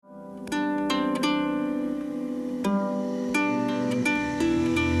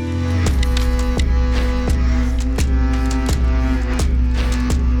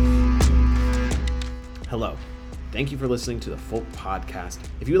for listening to the Folk Podcast.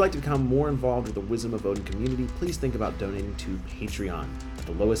 If you would like to become more involved with the Wisdom of Odin community, please think about donating to Patreon. At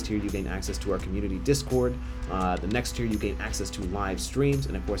the lowest tier, you gain access to our community Discord. The next tier, you gain access to live streams.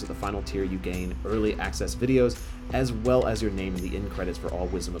 And of course, at the final tier, you gain early access videos, as well as your name in the end credits for all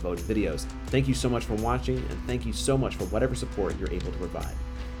Wisdom of Odin videos. Thank you so much for watching, and thank you so much for whatever support you're able to provide.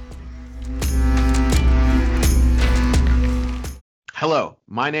 Hello,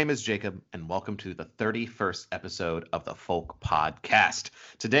 my name is Jacob, and welcome to the 31st episode of the Folk Podcast.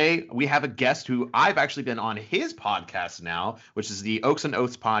 Today, we have a guest who I've actually been on his podcast now, which is the Oaks and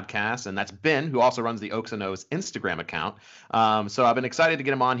Oaths podcast, and that's Ben, who also runs the Oaks and Oaths Instagram account. So I've been excited to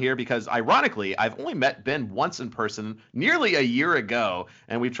get him on here because, ironically, I've only met Ben once in person nearly a year ago,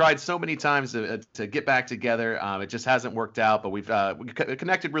 and we've tried so many times to get back together. It just hasn't worked out, but we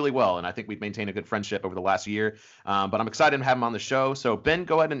connected really well, and I think we've maintained a good friendship over the last year. But I'm excited to have him on the show. So Ben,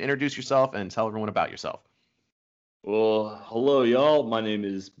 go ahead and introduce yourself and tell everyone about yourself. Well, hello, y'all. My name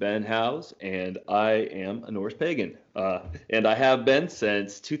is Ben Howes, and I am a Norse pagan. And I have been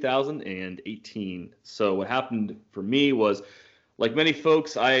since 2018. So what happened for me was, like many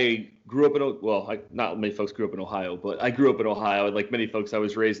folks, I grew up in, not many folks grew up in Ohio, but I grew up in Ohio. And like many folks, I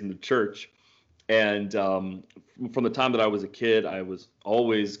was raised in the church. And from the time that I was a kid, I was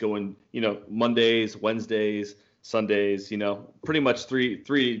always going, Mondays, Wednesdays, Sundays, pretty much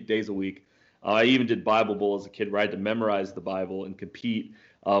three days a week. I even did Bible Bowl as a kid where I had to memorize the Bible and compete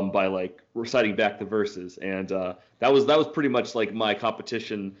by like reciting back the verses. And that was pretty much like my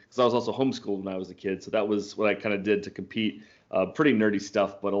competition, because I was also homeschooled when I was a kid. So that was what I kind of did to compete. Pretty nerdy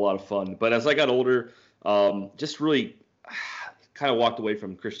stuff, but a lot of fun. But as I got older, just really kind of walked away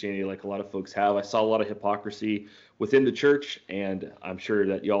from Christianity like a lot of folks have. I saw a lot of hypocrisy within the church, and I'm sure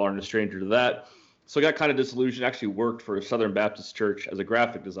that y'all aren't a stranger to that. So I got kind of disillusioned. Actually worked for Southern Baptist Church as a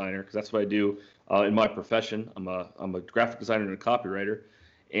graphic designer, because that's what I do in my profession. I'm a graphic designer and a copywriter.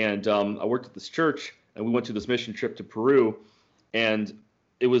 And I worked at this church, and we went to this mission trip to Peru, and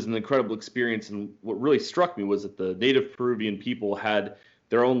it was an incredible experience. And what really struck me was that the native Peruvian people had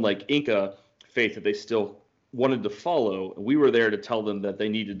their own like Inca faith that they still wanted to follow. And we were there to tell them that they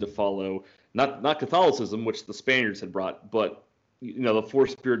needed to follow not Catholicism, which the Spaniards had brought, but the four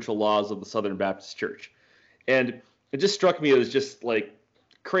spiritual laws of the Southern Baptist Church. And it just struck me as just like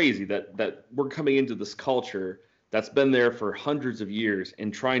crazy that we're coming into this culture that's been there for hundreds of years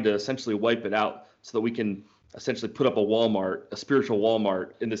and trying to essentially wipe it out so that we can essentially put up a spiritual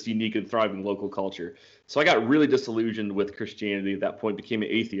Walmart in this unique and thriving local culture. So I got really disillusioned with Christianity at that point, became an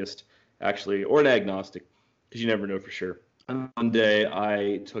atheist, actually, or an agnostic, because you never know for sure. And one day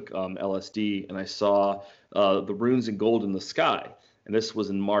I took LSD, and I saw the runes in gold in the sky. And this was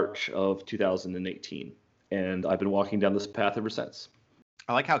in March of 2018. And I've been walking down this path ever since.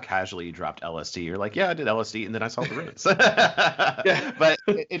 I like how casually you dropped LSD. You're like, yeah, I did LSD, and then I saw the runes. Yeah. But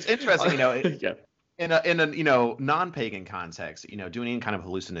it's interesting, Yeah. In a non-pagan context, doing any kind of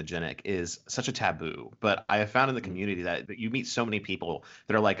hallucinogenic is such a taboo. But I have found in the community that you meet so many people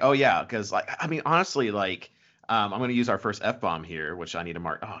that are like, oh yeah, because honestly, I'm going to use our first F-bomb here, which I need to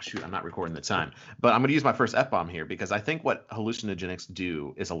mark. Oh, shoot, I'm not recording the time. But I'm going to use my first F-bomb here because I think what hallucinogenics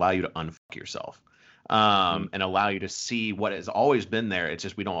do is allow you to unfuck yourself and allow you to see what has always been there. It's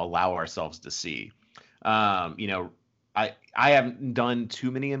just we don't allow ourselves to see. I haven't done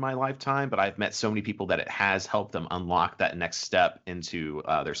too many in my lifetime, but I've met so many people that it has helped them unlock that next step into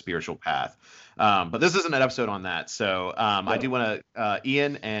their spiritual path. But this isn't an episode on that. So I do want to,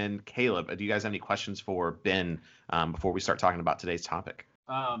 Ian and Caleb, do you guys have any questions for Ben before we start talking about today's topic?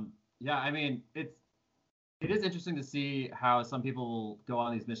 Yeah, I mean, it is interesting to see how some people go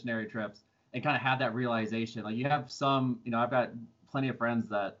on these missionary trips and kind of have that realization. Like you have some, I've got plenty of friends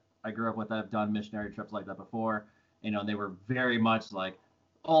that I grew up with that have done missionary trips like that before. They were very much like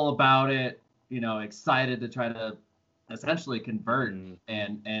all about it, excited to try to essentially convert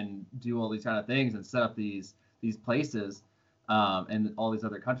and do all these kind of things and set up these places and all these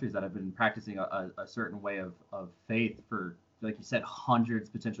other countries that have been practicing a certain way of faith for, like you said, hundreds,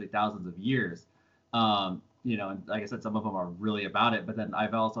 potentially thousands of years. And like I said, some of them are really about it. But then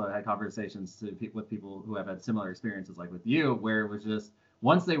I've also had conversations with people who have had similar experiences like with you, where it was just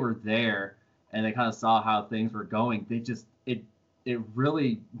once they were there and they kind of saw how things were going, it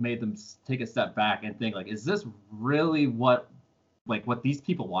really made them take a step back and think, like, is this really what these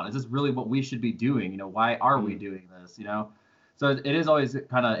people want? Is this really what we should be doing? Why are we doing this? So it is always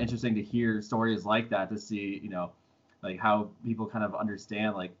kind of interesting to hear stories like that, to see, like how people kind of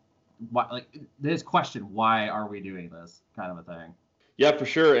understand, like, why, like this question, why are we doing this kind of a thing? Yeah, for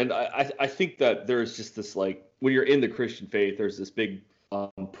sure. And I think that there's just this, like, when you're in the Christian faith, there's this big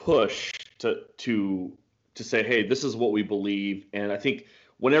push to to say, hey, this is what we believe. And I think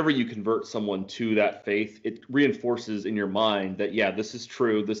whenever you convert someone to that faith, it reinforces in your mind that, yeah, this is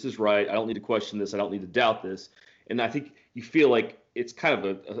true, this is right. I don't need to question this. I don't need to doubt this. And I think you feel like it's kind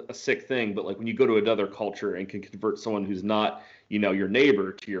of a sick thing, but like when you go to another culture and can convert someone who's not, your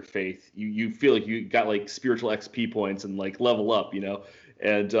neighbor to your faith, you feel like you got like spiritual XP points and like level up,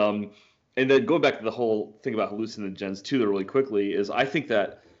 and then going back to the whole thing about hallucinogens too, really quickly, is I think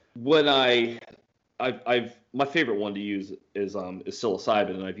that when I've my favorite one to use is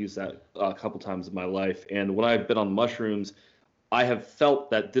psilocybin, and I've used that a couple times in my life. And when I've been on mushrooms, I have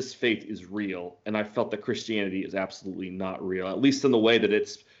felt that this faith is real, and I felt that Christianity is absolutely not real, at least in the way that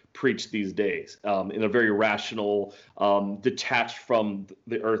it's preached these days, in a very rational, detached from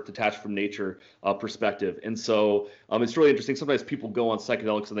the earth, detached from nature perspective. And so it's really interesting. Sometimes people go on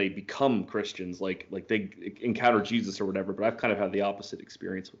psychedelics and they become Christians, like they encounter Jesus or whatever. But I've kind of had the opposite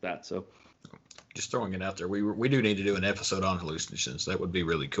experience with that. So just throwing it out there, we do need to do an episode on hallucinogens. That would be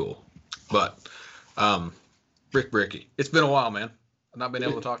really cool. But Bricky, it's been a while, man. I've not been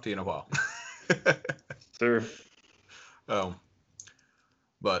able to talk to you in a while. Sure.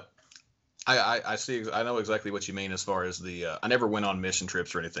 But I know exactly what you mean as far as I never went on mission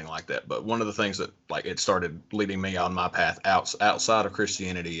trips or anything like that. But one of the things that like it started leading me on my path outside of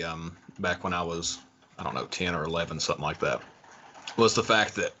Christianity, back when I was, I don't know, 10 or 11, something like that, was the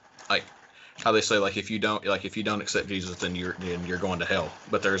fact that like how they say, like if you don't accept Jesus, then you're going to hell.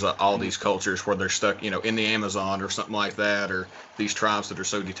 But there's all these cultures where they're stuck, in the Amazon or something like that, or these tribes that are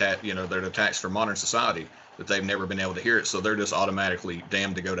so detached, they're detached from modern society that they've never been able to hear it. So they're just automatically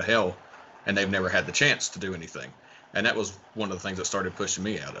damned to go to hell, and they've never had the chance to do anything. And that was one of the things that started pushing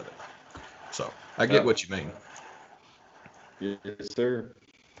me out of it. So I get what you mean. Yes, sir.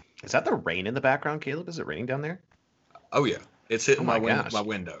 Is that the rain in the background, Caleb? Is it raining down there? Oh yeah, it's hitting my gosh.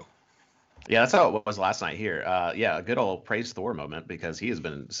 window. Yeah, that's how it was last night here. Yeah, a good old praise Thor moment, because he has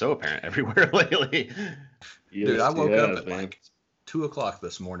been so apparent everywhere lately. Yes, dude, I woke up at like 2:00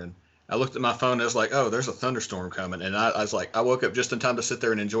 this morning. I looked at my phone and I was like, oh, there's a thunderstorm coming. And I was like, I woke up just in time to sit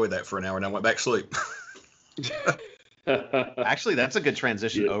there and enjoy that for an hour, and I went back to sleep. Actually, that's a good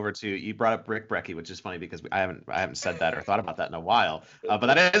transition over to, you brought up Brick Brecky, which is funny because I haven't said that or thought about that in a while. But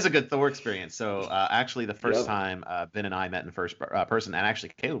that is a good Thor experience. So actually, the first time Ben and I met in first person, and actually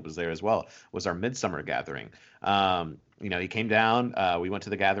Caleb was there as well, was our midsummer gathering. He came down, we went to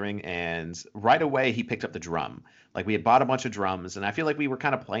the gathering, and right away he picked up the drum. Like, we had bought a bunch of drums, and I feel like we were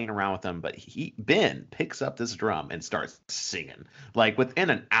kind of playing around with them, but Ben picks up this drum and starts singing, like within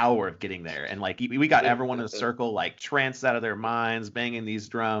an hour of getting there. And like, we got everyone in a circle, like tranced out of their minds, banging these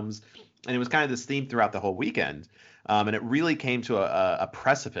drums. And it was kind of this theme throughout the whole weekend. And it really came to a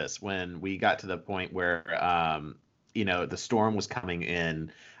precipice when we got to the point where, the storm was coming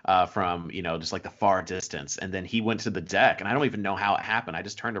in from, just like the far distance. And then he went to the deck, and I don't even know how it happened. I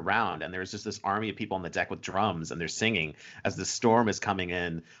just turned around, and there was just this army of people on the deck with drums, and they're singing as the storm is coming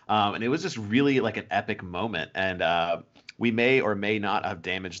in. And it was just really like an epic moment. And we may or may not have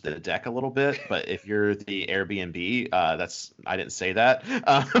damaged the deck a little bit, but if you're the Airbnb, I didn't say that.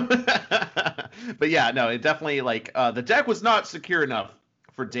 But yeah, no, it definitely, like, the deck was not secure enough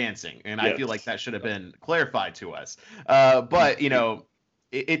for dancing, and I feel like that should have been clarified to us. But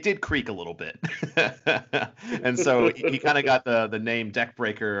it did creak a little bit. And so he kind of got the name Deck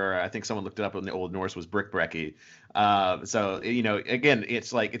Breaker, or I think someone looked it up in the Old Norse, was Brick Brecky. So again,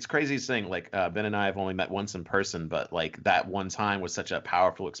 it's like, it's crazy thing. Like, Ben and I have only met once in person, but like that one time was such a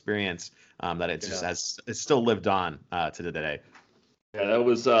powerful experience that it just it's still lived on to the day. Yeah, that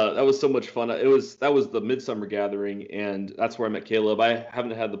was so much fun. That was the midsummer gathering, and that's where I met Caleb. I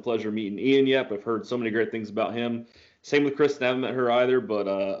haven't had the pleasure of meeting Ian yet, but I've heard so many great things about him. Same with Kristen. I haven't met her either, but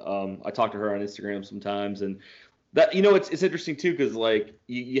I talk to her on Instagram sometimes, and that it's interesting too, because like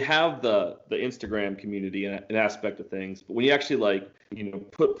you have the Instagram community and an aspect of things, but when you actually like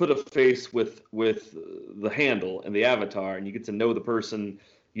put a face with the handle and the avatar, and you get to know the person,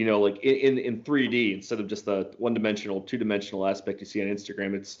 like in 3D instead of just the one-dimensional, two-dimensional aspect you see on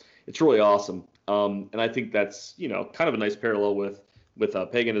Instagram. It's really awesome. And I think that's, kind of a nice parallel with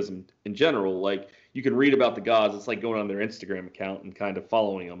paganism in general. Like, you can read about the gods. It's like going on their Instagram account and kind of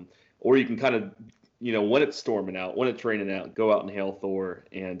following them. Or you can kind of, when it's storming out, when it's raining out, go out and hail Thor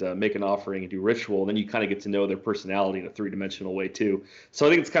and make an offering and do ritual. And then you kind of get to know their personality in a three-dimensional way too. So I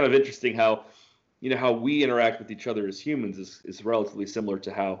think it's kind of interesting how we interact with each other as humans is relatively similar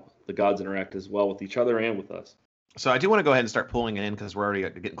to how the gods interact as well with each other and with us. So I do want to go ahead and start pulling it in because we're already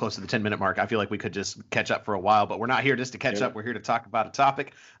getting close to the 10-minute mark. I feel like we could just catch up for a while, but we're not here just to catch up. We're here to talk about a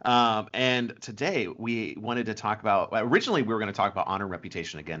topic. And today we wanted to talk about, originally we were going to talk about honor and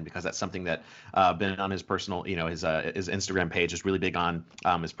reputation again, because that's something that been on his personal, his Instagram page is really big on,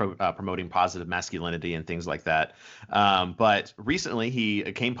 is promoting positive masculinity and things like that. But recently he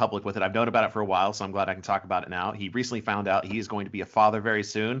came public with it. I've known about it for a while, so I'm glad I can talk about it now. He recently found out he is going to be a father very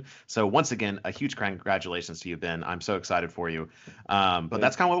soon. So once again, a huge congratulations to you, Ben. I'm so excited for you. But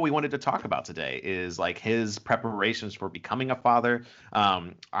that's kind of what we wanted to talk about today, is like his preparations for becoming a father.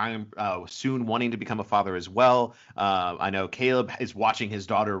 I'm soon wanting to become a father as well. I know Caleb is watching his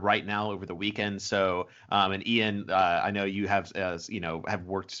daughter right now over the weekend. So, and Ian, I know you have, have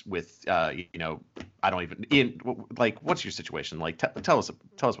worked with, I don't even, Ian, like, what's your situation? Like, tell us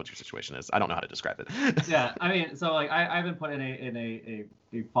what your situation is. I don't know how to describe it. Yeah, I mean, so like I've been put in a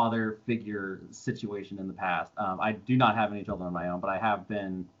father figure situation in the past. I do not have any children of my own, but I have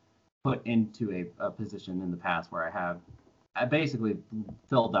been put into a position in the past where I basically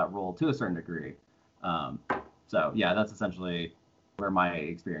filled that role to a certain degree. So yeah, that's essentially where my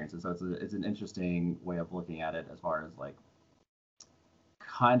experience is. So it's an interesting way of looking at it, as far as like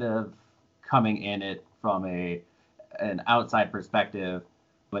kind of coming in it from an outside perspective,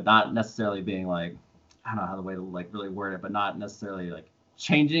 but not necessarily being like, I don't know how the way to like really word it, but not necessarily like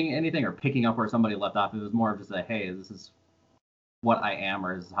changing anything or picking up where somebody left off. It was more of just a, hey, this is what I am,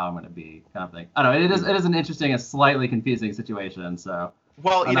 or this is how I'm going to be, kind of thing. I don't know. It is an interesting, a slightly confusing situation. So,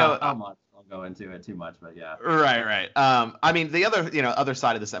 well, how much I'll go into it too much, but yeah. Right. I mean, the other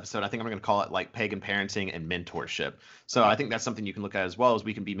side of this episode, I think I'm going to call it like pagan parenting and mentorship. So I think that's something you can look at as well, as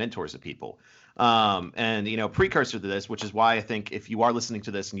we can be mentors of people. And precursor to this, which is why I think if you are listening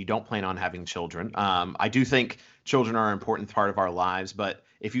to this and you don't plan on having children, I do think children are an important part of our lives. But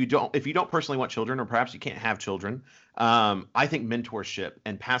if you don't personally want children, or perhaps you can't have children, I think mentorship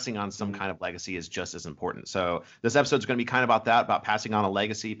and passing on some kind of legacy is just as important. So this episode is going to be kind of about that, about passing on a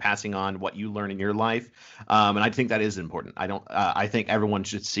legacy, passing on what you learn in your life. And I think that is important. I think everyone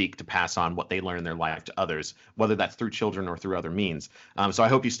should seek to pass on what they learn in their life to others, whether that's through children or through other means. So I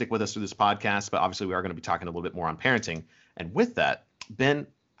hope you stick with us through this podcast, but obviously we are going to be talking a little bit more on parenting. And with that, Ben,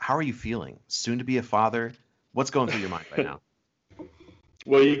 how are you feeling? Soon to be a father. What's going through your mind right now?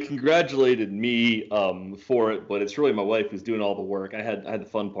 Well, you congratulated me for it, but it's really my wife who's doing all the work. I had the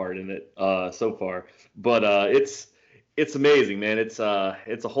fun part in it so far, but it's amazing, man. It's a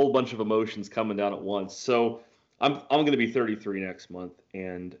whole bunch of emotions coming down at once. So I'm going to be 33 next month,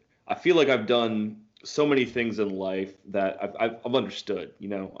 and I feel like I've done so many things in life that I've understood.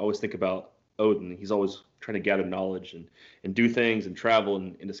 I always think about Odin. He's always trying to gather knowledge and do things and travel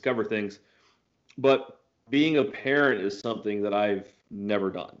and discover things, but being a parent is something that I've never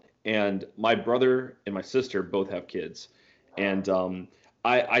done. And my brother and my sister both have kids. And my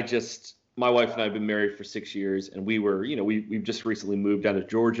wife and I have been married for 6 years, and we've just recently moved down to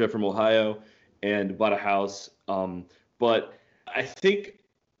Georgia from Ohio and bought a house. But I think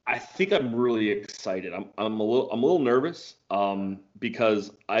I'm really excited. I'm a little nervous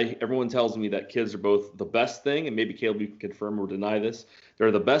because everyone tells me that kids are both the best thing, and maybe Caleb, you can confirm or deny this.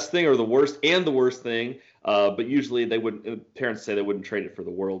 They're the best thing or the worst thing. But usually parents say they wouldn't trade it for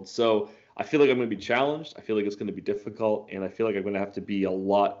the world. So I feel like I'm going to be challenged. I feel like it's going to be difficult, and I feel like I'm going to have to be a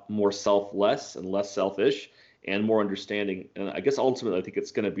lot more selfless and less selfish and more understanding. And I guess ultimately, I think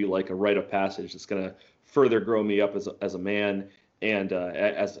it's going to be like a rite of passage. It's going to further grow me up as a man and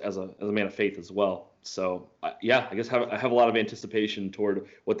as a man of faith as well. So I guess I have a lot of anticipation toward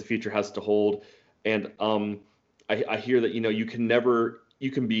what the future has to hold. And I hear that you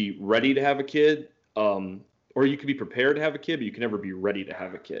can be ready to have a kid, or you can be prepared to have a kid, but you can never be ready to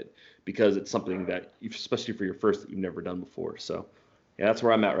have a kid because it's something that, especially for your first, that you've never done before. So yeah, that's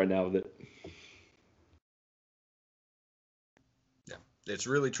where I'm at right now with it. Yeah, it's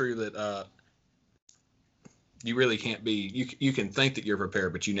really true that you really can't be. You can think that you're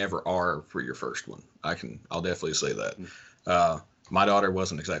prepared, but you never are for your first one. I'll definitely say that. My daughter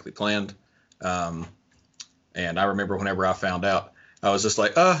wasn't exactly planned, and I remember whenever I found out, I was just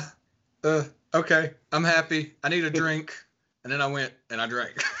like, okay, I'm happy. I need a drink. And then I went and I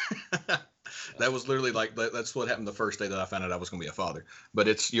drank. That was literally like, that's what happened the first day that I found out I was going to be a father.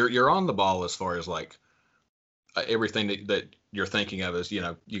 But you're on the ball as far as like everything that you're thinking of is,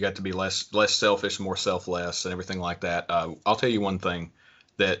 you got to be less selfish, more selfless and everything like that. I'll tell you one thing,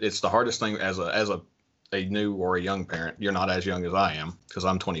 that it's the hardest thing as a new or a young parent. You're not as young as I am because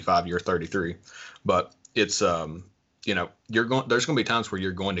I'm 25, you're 33, but it's, there's going to be times where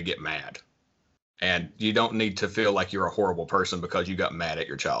you're going to get mad. And you don't need to feel like you're a horrible person because you got mad at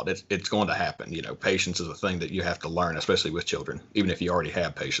your child. It's going to happen. You know, patience is a thing that you have to learn, especially with children, even if you already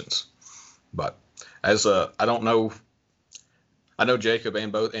have patience. But I don't know. I know Jacob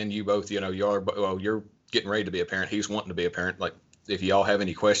and you both. You know, you're getting ready to be a parent. He's wanting to be a parent. Like, if y'all have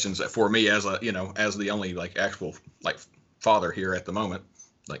any questions for me as as the only like actual like father here at the moment,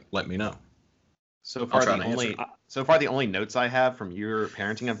 like, let me know. So far, the only notes I have from your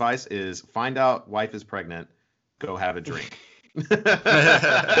parenting advice is find out wife is pregnant, go have a drink. Hey,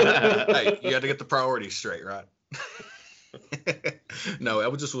 you got to get the priorities straight, right? No,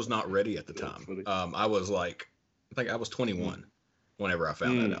 I just was not ready at the time. I was like, I think I was 21 whenever I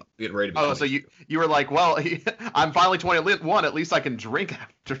found that out. Getting ready to be 20. So you were like, well, I'm finally 21. At least I can drink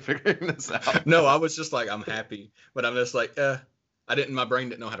after figuring this out. No, I was just like, I'm happy, but I'm just like, my brain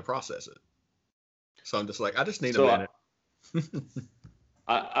didn't know how to process it. So I'm just like, I just need a minute.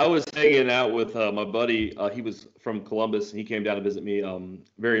 I was hanging out with my buddy. He was from Columbus, and he came down to visit me.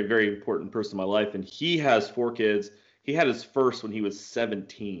 Very, very important person in my life. And he has 4 kids. He had his first when he was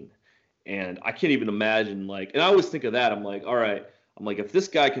 17. And I can't even imagine, like, and I always think of that. I'm like, all right. I'm like, if this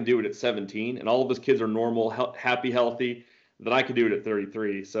guy can do it at 17 and all of his kids are normal, happy, healthy, then I can do it at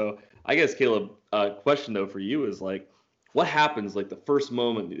 33. So I guess, Caleb, question, though, for you is, like, what happens, like, the first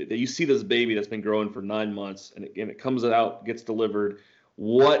moment that you see this baby that's been growing for 9 months and it comes out, gets delivered?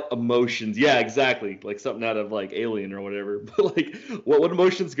 What emotions? Yeah, exactly. Like something out of like Alien or whatever. But like, what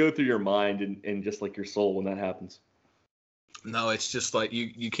emotions go through your mind and just like your soul when that happens? No, it's just like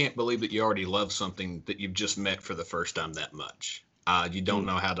you can't believe that you already love something that you've just met for the first time that much. You don't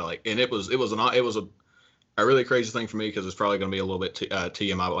know how to, like, and it was a really crazy thing for me because it's probably going to be a little bit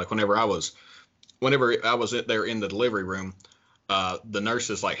TMI. But like whenever I was there in the delivery room, the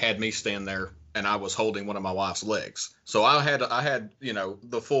nurses like had me stand there and I was holding one of my wife's legs, so I had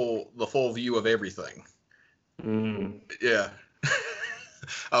the full view of everything. Yeah.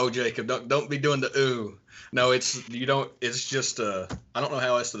 Oh, Jacob, don't be doing the ooh. No, it's just I don't know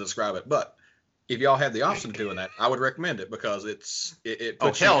how else to describe it, but if y'all had the option of doing that, I would recommend it because it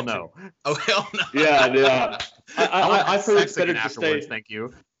puts hell no. Oh, hell no. Yeah. I've heard it's better to stay. Thank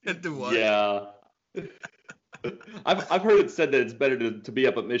you. Do what? Yeah. I've heard it said that it's better to be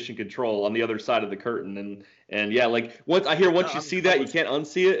up at mission control on the other side of the curtain, and yeah, like once you see that, you can't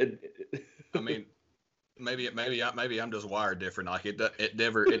unsee it. I mean, maybe I'm just wired different. Like it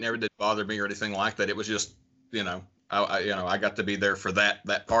never did bother me or anything like that. It was just I got to be there for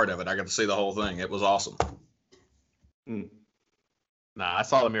that part of it. I got to see the whole thing. It was awesome. Nah, I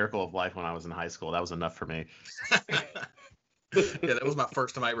saw The Miracle of Life when I was in high school. That was enough for me. Yeah, that was my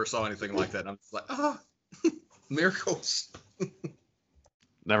first time I ever saw anything like that. And I'm just like, oh, miracles.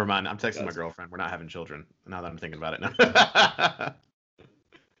 Never mind. I'm texting my girlfriend. We're not having children. Now that I'm thinking about it now.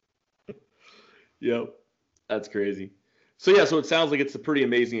 Yep. That's crazy. So yeah, so it sounds like it's a pretty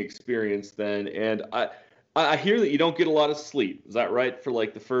amazing experience then. And I hear that you don't get a lot of sleep. Is that right? For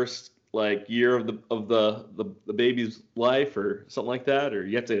like the first like year of the baby's life or something like that? Or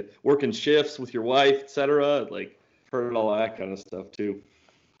you have to work in shifts with your wife, etc. Like heard all that kind of stuff too.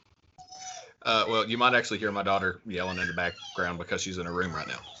 Well, you might actually hear my daughter yelling in the background because she's in her room right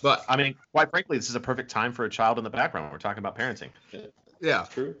now. But I mean, quite frankly, this is a perfect time for a child in the background. We're talking about parenting. Yeah,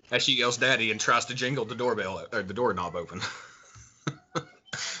 true. As she yells "Daddy" and tries to jingle the doorbell or the doorknob open.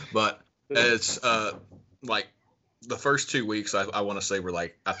 But it's like the first 2 weeks, I want to say were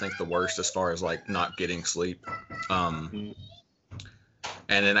like I think the worst as far as like not getting sleep.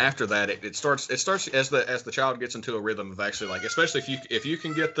 And then after that, it starts as the child gets into a rhythm of actually like, especially if you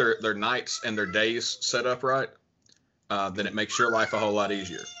can get their nights and their days set up right, then it makes your life a whole lot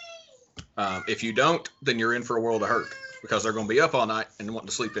easier. If you don't, then you're in for a world of hurt because they're going to be up all night and wanting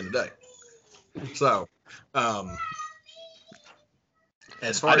to sleep in the day. So,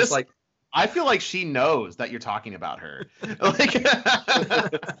 as far as like, I feel like she knows that you're talking about her. Like,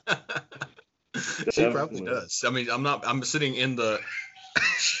 she probably does. I mean, I'm sitting in the.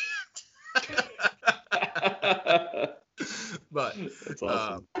 But that's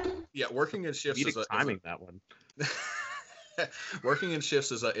awesome. Yeah, working in shifts is that one. Working in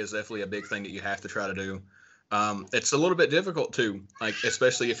shifts is definitely a big thing that you have to try to do. It's a little bit difficult too, like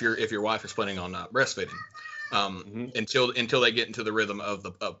especially if your wife is planning on breastfeeding, until they get into the rhythm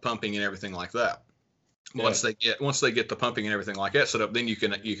of pumping and everything like that. Yeah. Once they get the pumping and everything like that set up, then you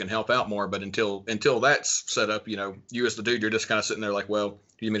can help out more. But until that's set up, you as the dude, you're just kind of sitting there like, well,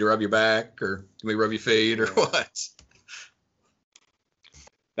 do you need me to rub your back or do you want me to rub your feet or what?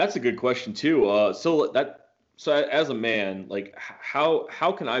 That's a good question too. So as a man, like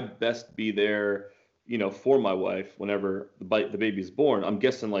how can I best be there, for my wife whenever the baby is born. I'm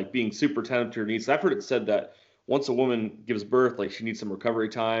guessing like being super attentive to her needs. I've heard it said that once a woman gives birth, like she needs some recovery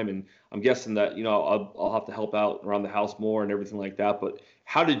time, and I'm guessing that I'll have to help out around the house more and everything like that. But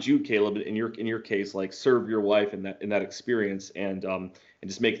how did you, Caleb, in your case, like serve your wife in that experience and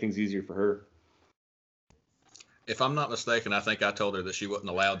just make things easier for her? If I'm not mistaken, I think I told her that she wasn't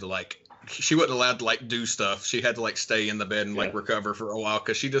allowed to like do stuff. She had to like stay in the bed and like recover for a while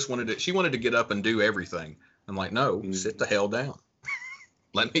because she just wanted to get up and do everything. I'm like, no, sit the hell down.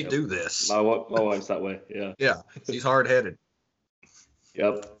 Let me do this. My wife's that way. Yeah. Yeah, she's hard headed.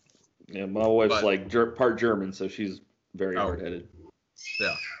 Yep. Yeah, my wife's part German, so she's very hard headed.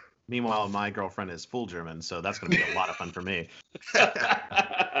 Yeah. Meanwhile, my girlfriend is full German, so that's going to be a lot of fun for me.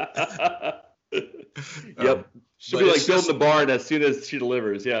 Yep. She'll be like building the barn as soon as she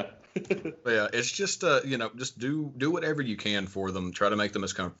delivers. Yeah. Yeah, it's just just do whatever you can for them. Try to make them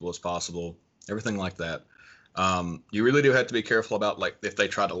as comfortable as possible. Everything like that. You really do have to be careful about like if they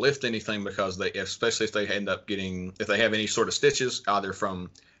try to lift anything because especially if they have any sort of stitches, either from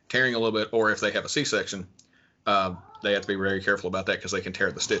tearing a little bit or if they have a C-section, they have to be very careful about that because they can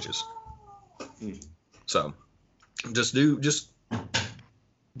tear the stitches. So just do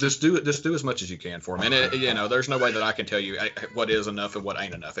as much as you can for them. And there's no way that I can tell you what is enough and what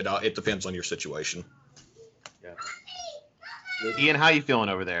ain't enough. It depends on your situation. Yeah. Ian, how you feeling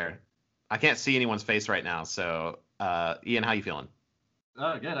over there? I can't see anyone's face right now, so Ian, how you feeling?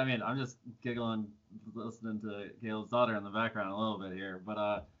 Oh, good. I mean, I'm just giggling, listening to Caleb's daughter in the background a little bit here.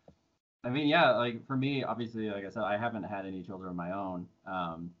 But I mean, yeah, like for me, obviously, like I said, I haven't had any children of my own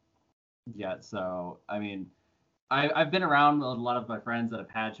yet. So I mean, I've been around a lot of my friends that have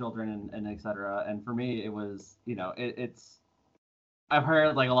had children and et cetera. And for me, it was, it's I've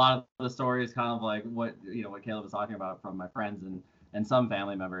heard like a lot of the stories, kind of like what Caleb was talking about from my friends and some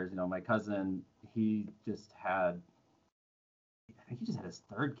family members. My cousin, I think he just had his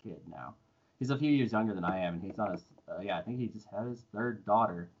third kid now. He's a few years younger than I am, and he's on his I think he just had his third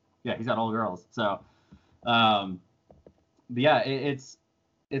daughter. Yeah, he's got all girls. So, but yeah, it's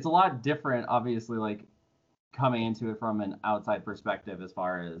a lot different, obviously, like coming into it from an outside perspective as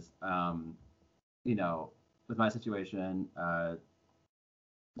far as with my situation, a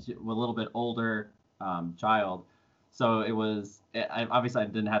little bit older child. So it was, obviously I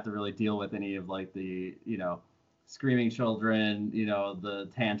didn't have to really deal with any of like the, screaming children, the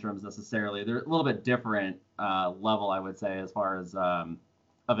tantrums necessarily. They're a little bit different level, I would say, as far as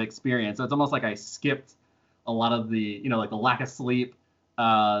of experience. So it's almost like I skipped a lot of the, like the lack of sleep,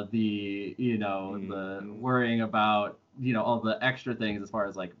 the worrying about, all the extra things as far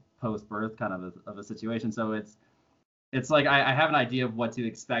as like post-birth kind of a situation. So it's like I have an idea of what to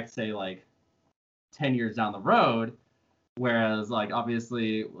expect, say like 10 years down the road. Whereas like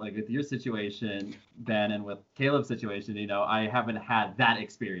obviously like with your situation, Ben, and with Caleb's situation, I haven't had that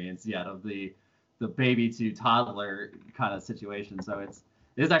experience yet of the baby to toddler kind of situation. So it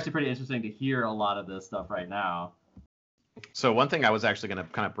is actually pretty interesting to hear a lot of this stuff right now. So one thing I was actually going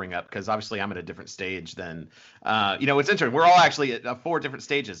to kind of bring up, because obviously I'm at a different stage than, it's interesting. We're all actually at 4 different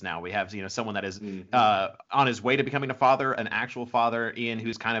stages now. We have, someone that is on his way to becoming a father, an actual father, Ian,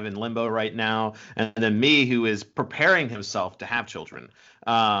 who's kind of in limbo right now, and then me, who is preparing himself to have children.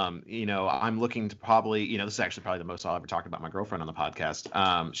 I'm looking to probably, this is actually probably the most I'll ever talk about my girlfriend on the podcast.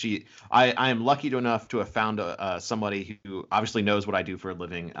 I am lucky enough to have found somebody who obviously knows what I do for a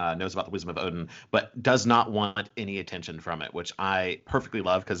living, knows about the wisdom of Odin, but does not want any attention from it, which I perfectly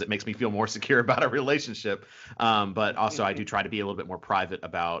love because it makes me feel more secure about our relationship. But also I do try to be a little bit more private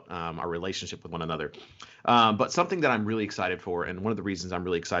about our relationship with one another. But something that I'm really excited for, and one of the reasons I'm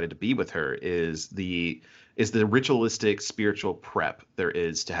really excited to be with her is the ritualistic spiritual prep there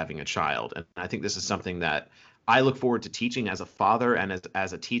is to having a child. And I think this is something that I look forward to teaching as a father and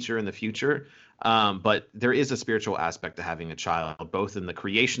as a teacher in the future. But there is a spiritual aspect to having a child, both in the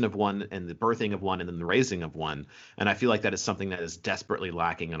creation of one and the birthing of one and then the raising of one. And I feel like that is something that is desperately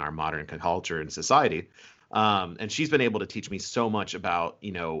lacking in our modern culture and society. And she's been able to teach me so much about,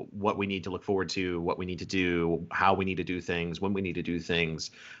 what we need to look forward to, what we need to do, how we need to do things, when we need to do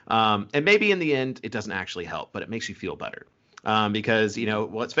things. And maybe in the end, it doesn't actually help, but it makes you feel better. Because,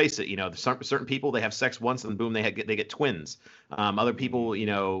 let's face it, certain people, they have sex once and boom, they get twins. Other people,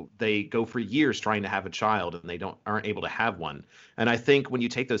 they go for years trying to have a child and they aren't able to have one. And I think when you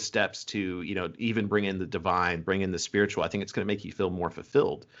take those steps to, even bring in the divine, bring in the spiritual, I think it's going to make you feel more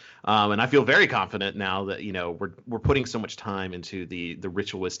fulfilled. And I feel very confident now that, we're putting so much time into the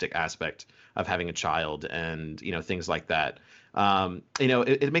ritualistic aspect of having a child and, things like that.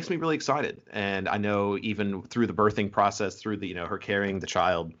 It makes me really excited. And I know even through the birthing process, through the, her carrying the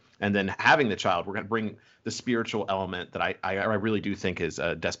child and then having the child, we're going to bring the spiritual element that I really do think is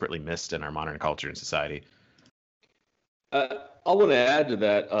desperately missed in our modern culture and society. I want to add to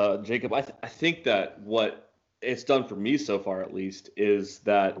that, Jacob. I think that what it's done for me so far, at least, is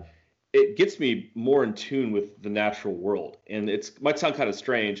that it gets me more in tune with the natural world. And it might sound kind of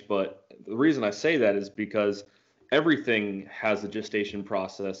strange, but the reason I say that is because everything has a gestation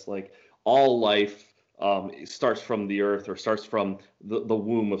process. Like all life starts from the earth or starts from the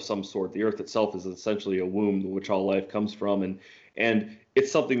womb of some sort. The earth itself is essentially a womb in which all life comes from. And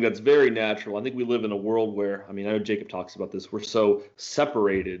it's something that's very natural. I think we live in a world where, I mean, I know Jacob talks about this, we're so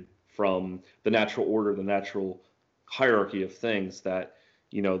separated from the natural order, the natural hierarchy of things that,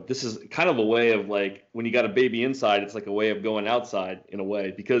 this is kind of a way of like when you got a baby inside, it's like a way of going outside in a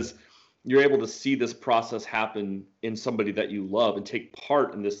way, because you're able to see this process happen in somebody that you love and take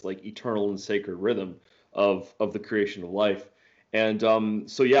part in this like eternal and sacred rhythm of the creation of life. And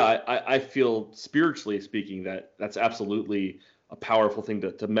so, yeah, I feel spiritually speaking that that's absolutely a powerful thing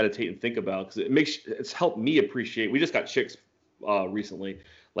to meditate and think about, because it's helped me appreciate. We just got chicks recently,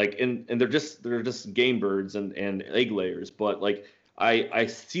 like, and they're just game birds and egg layers, but like I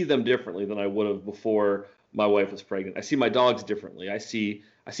see them differently than I would have before my wife was pregnant. I see my dogs differently. I see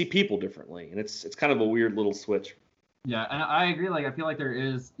people differently, and it's kind of a weird little switch. Yeah, and I agree. Like, I feel like there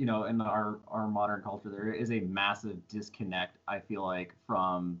is, in our modern culture, there is a massive disconnect, I feel like,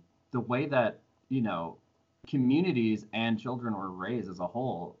 from the way that, communities and children were raised as a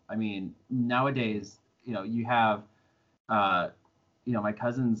whole. I mean, nowadays, you have, my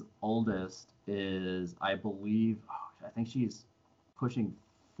cousin's oldest is, I believe, I think she's pushing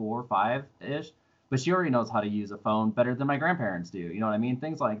 4 or 5-ish, but she already knows how to use a phone better than my grandparents do. You know what I mean?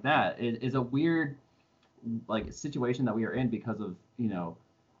 Things like that. It is a weird like situation that we are in because of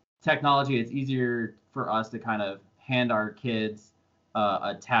technology. It's easier for us to kind of hand our kids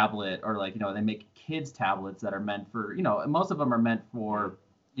a tablet, or like they make kids tablets that are meant for most of them are meant for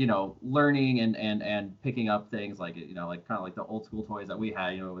learning and picking up things like like kind of like the old school toys that we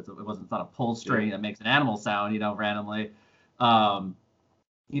had. It's not a pull string that makes an animal sound randomly.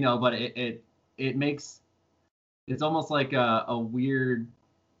 But it makes, it's almost like a weird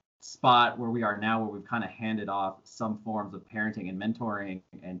spot where we are now, where we've kind of handed off some forms of parenting and mentoring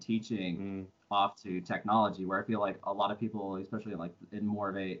and teaching off to technology, where I feel like a lot of people, especially like in more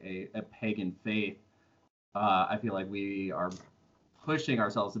of a pagan faith, I feel like we are pushing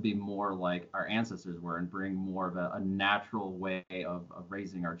ourselves to be more like our ancestors were and bring more of a natural way of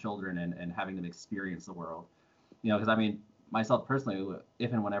raising our children and having them experience the world. Because I mean, myself personally,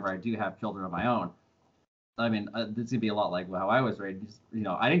 if and whenever I do have children of my own, I mean, it's gonna be a lot like how I was raised.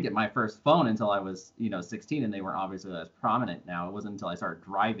 I didn't get my first phone until I was, 16, and they weren't obviously as prominent. Now it wasn't until I started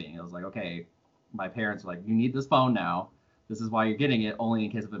driving. It was like, okay, my parents were like, you need this phone now. This is why you're getting it, only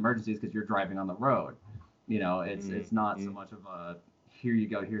in case of emergencies, because you're driving on the road. It's not so much of a here you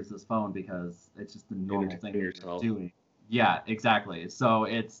go, here's this phone, because it's just the normal thing you're doing. Yeah, exactly. So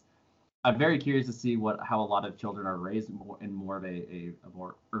I'm very curious to see how a lot of children are raised in more of a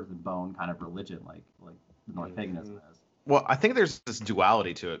more earth and bone kind of religion, like the North paganism is. Well, I think there's this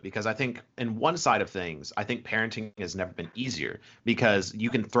duality to it, because I think in one side of things, I think parenting has never been easier, because you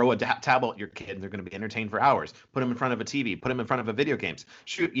can throw a tablet at your kid and they're going to be entertained for hours. Put them in front of a TV, put them in front of a video games.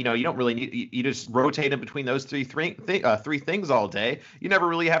 Shoot, you don't really need, you just rotate them between those three things all day. You never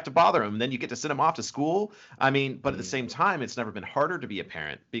really have to bother them. Then you get to send them off to school. I mean, but at the same time, it's never been harder to be a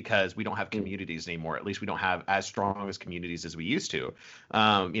parent, because we don't have communities anymore. At least we don't have as strong as communities as we used to.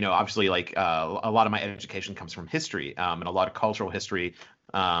 Obviously, like a lot of my education comes from history. And a lot of cultural history,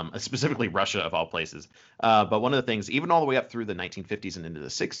 specifically Russia of all places. But one of the things, even all the way up through the 1950s and into the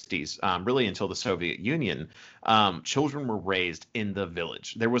 60s, really until the Soviet Union, children were raised in the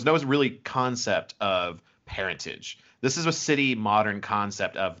village. There was no really concept of parentage. This is a city modern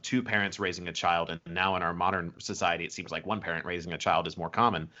concept of two parents raising a child. And now in our modern society, it seems like one parent raising a child is more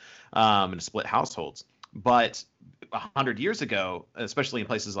common in split households. But 100 years ago, especially in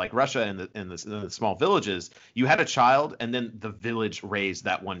places like Russia and in the small villages, you had a child, and then the village raised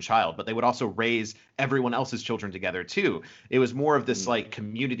that one child, but they would also raise everyone else's children together too. It was more of this like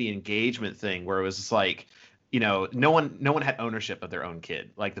community engagement thing, where it was just like, no one had ownership of their own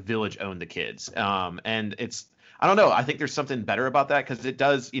kid. Like the village owned the kids, and it's, I don't know. I think there's something better about that, because it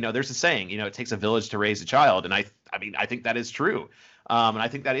does. There's a saying. It takes a village to raise a child, and I mean, I think that is true. And I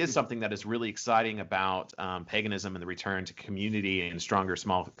think that is something that is really exciting about paganism and the return to community and stronger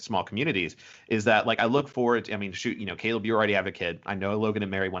small communities. Is that like I look forward to, I mean, shoot, Caleb, you already have a kid. I know Logan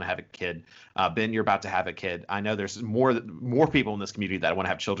and Mary want to have a kid. Ben, you're about to have a kid. I know there's more people in this community that want to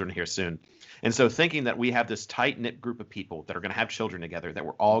have children here soon. And so thinking that we have this tight-knit group of people that are going to have children together that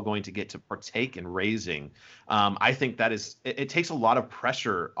we're all going to get to partake in raising, I think that it takes a lot of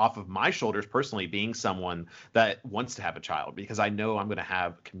pressure off of my shoulders personally, being someone that wants to have a child, because I know I'm going to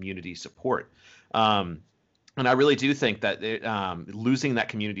have community support. And I really do think that losing that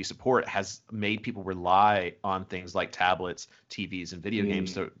community support has made people rely on things like tablets, TVs, and video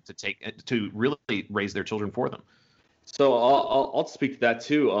games to really raise their children for them. So I'll speak to that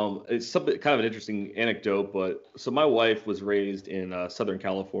too. It's something kind of an interesting anecdote, but so my wife was raised in Southern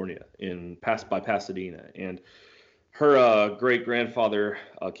California by Pasadena, and her great grandfather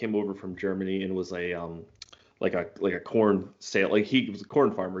came over from Germany and was a corn sale, like he was a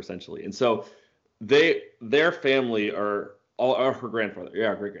corn farmer essentially, and so their family are all her grandfather,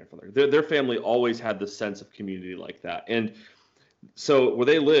 great grandfather. Their family always had this sense of community like that, and so where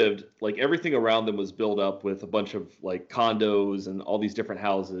they lived, like everything around them was built up with a bunch of like condos and all these different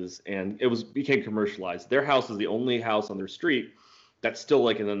houses, and became commercialized. Their house is the only house on their street that's still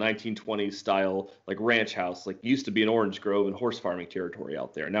like in the 1920s style, like ranch house, like used to be an orange grove and horse farming territory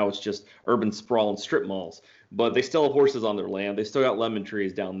out there. Now it's just urban sprawl and strip malls, but they still have horses on their land. They still got lemon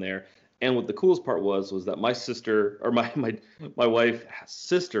trees down there. And what the coolest part was that my sister, or my wife's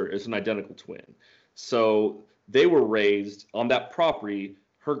sister, is an identical twin. So they were raised on that property.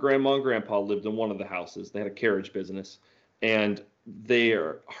 Her grandma and grandpa lived in one of the houses. They had a carriage business, and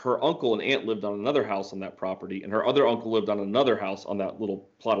her uncle and aunt lived on another house on that property, and her other uncle lived on another house on that little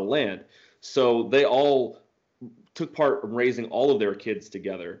plot of land. So they all took part in raising all of their kids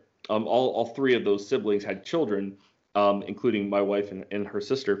together. All three of those siblings had children, including my wife and her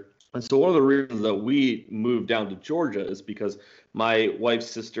sister. And so one of the reasons that we moved down to Georgia is because my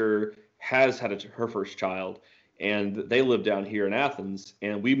wife's sister has had her first child, and they live down here in Athens,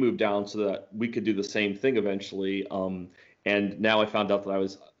 and we moved down so that we could do the same thing eventually. And now I found out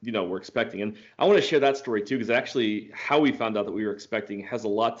that we're expecting. And I want to share that story too, because actually how we found out that we were expecting has a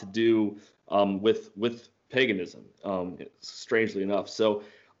lot to do with paganism, strangely enough. So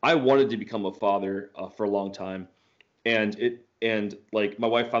I wanted to become a father for a long time, and like my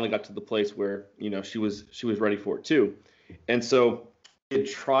wife finally got to the place where she was ready for it too. And so it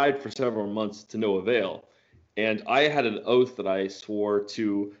tried for several months to no avail. And I had an oath that I swore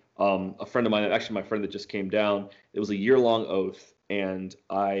to a friend of mine, actually my friend that just came down. It was a year-long oath, and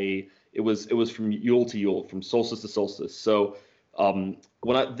it was from Yule to Yule, from solstice to solstice. So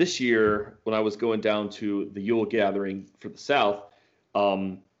this year when I was going down to the Yule gathering for the South,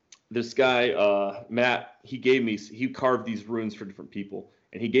 this guy Matt, he carved these runes for different people,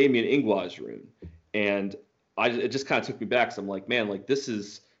 and he gave me an Ingwaz rune, and it just kind of took me back. So I'm like, man, like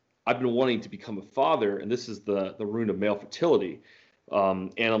I've been wanting to become a father, and this is the rune of male fertility.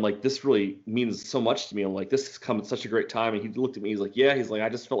 And I'm like, this really means so much to me. I'm like, this has come at such a great time. And he looked at me, he's like, I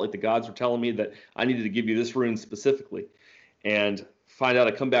just felt like the gods were telling me that I needed to give you this rune specifically. And find out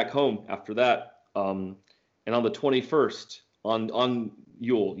I come back home after that. And on the 21st, on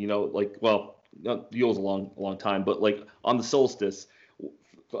Yule, Yule's a long time, but like on the solstice,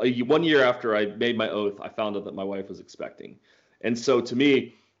 1 year after I made my oath, I found out that my wife was expecting. And so to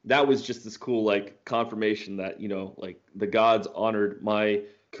me, that was just this cool like confirmation that like the gods honored my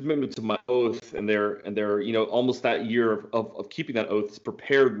commitment to my oath, and they're almost that year of keeping that oath has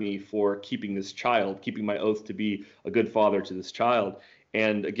prepared me for keeping my oath to be a good father to this child.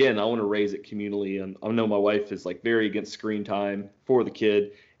 And again, I want to raise it communally, and I know my wife is like very against screen time for the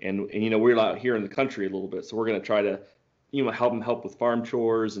kid, and we're out here in the country a little bit, so we're going to try to help with farm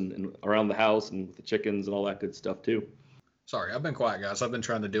chores and around the house and with the chickens and all that good stuff too. Sorry, I've been quiet, guys. I've been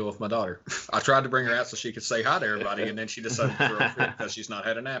trying to deal with my daughter. I tried to bring her out so she could say hi to everybody, and then she decided to throw a fit because she's not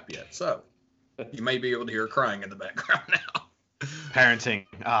had a nap yet. So you may be able to hear her crying in the background now. Parenting.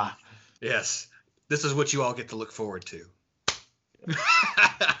 Yes. This is what you all get to look forward to.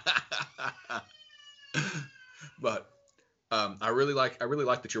 But I really like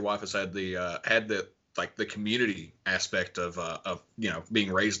that your wife has had the community aspect of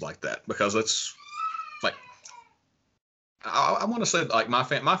being raised like that, because it's like I want to say like my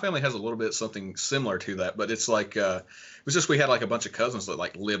family has a little bit something similar to that, but it's like it was just we had like a bunch of cousins that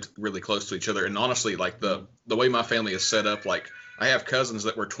like lived really close to each other, and honestly like the way my family is set up, like I have cousins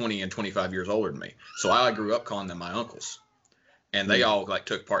that were 20 and 25 years older than me, so I grew up calling them my uncles, and they all like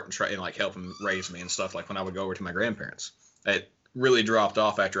took part in like helping raise me and stuff. Like when I would go over to my grandparents, it really dropped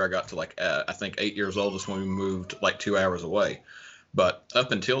off after I got to like I think 8 years old is when we moved like 2 hours away. But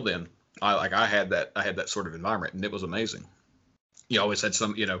up until then, I had that sort of environment, and it was amazing. You always had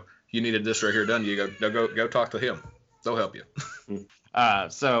some, you needed this right here done. You go talk to him. They'll help you.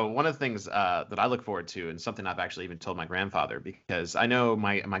 So one of the things that I look forward to, and something I've actually even told my grandfather, because I know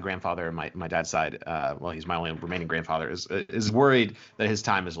my grandfather, my dad's side, well, he's my only remaining grandfather, is worried that his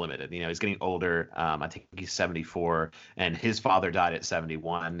time is limited. He's getting older. I think he's 74, and his father died at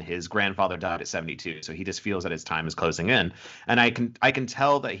 71. His grandfather died at 72. So he just feels that his time is closing in, and I can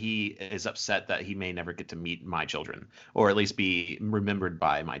tell that he is upset that he may never get to meet my children, or at least be remembered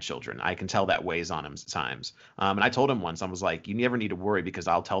by my children. I can tell that weighs on him at times. And I told him once, I was like, you never need to worry, because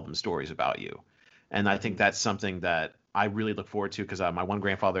I'll tell them stories about you. And I think that's something that I really look forward to, because my one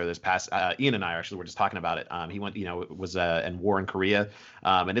grandfather this past Ian and I actually were just talking about it. He went, was in war in Korea,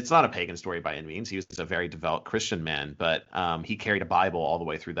 and it's not a pagan story by any means. He was a very devout Christian man, but he carried a Bible all the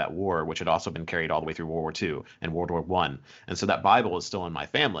way through that war, which had also been carried all the way through World War II and World War I. And so that Bible is still in my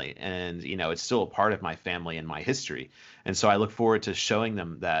family, and it's still a part of my family and my history. And so I look forward to showing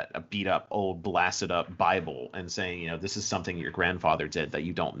them that a beat up, old, blasted up Bible and saying, this is something your grandfather did that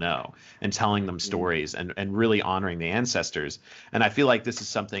you don't know, and telling them stories and really honoring the ancestors. And I feel like this is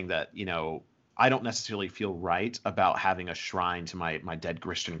something that, I don't necessarily feel right about having a shrine to my dead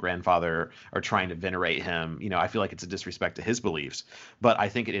Christian grandfather or trying to venerate him. I feel like it's a disrespect to his beliefs, but I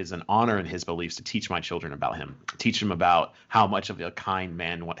think it is an honor in his beliefs to teach my children about him, teach them about how much of a kind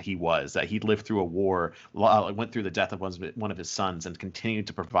man he was, that he lived through a war, went through the death of one of his sons, and continued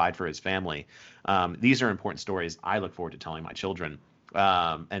to provide for his family. These are important stories I look forward to telling my children.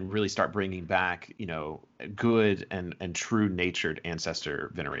 And really start bringing back, good and true natured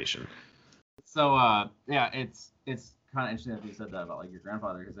ancestor veneration. So yeah, it's kind of interesting that you said that about like your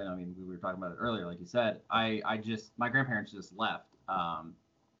grandfather, because I mean we were talking about it earlier. Like you said, my grandparents just left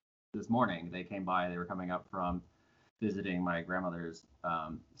this morning. They came by. They were coming up from visiting my grandmother's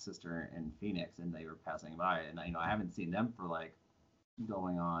sister in Phoenix, and they were passing by. And I haven't seen them for like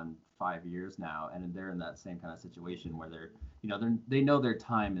going on 5 years now, and they're in that same kind of situation where they know their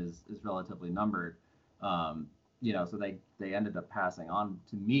time is relatively numbered. So they ended up passing on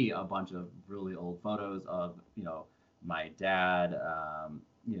to me a bunch of really old photos of, my dad,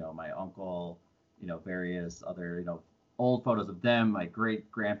 my uncle, various other, old photos of them, my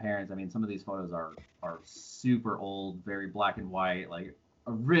great grandparents. I mean, some of these photos are super old, very black and white, like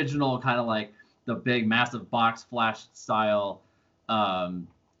original kind of like the big massive box flash style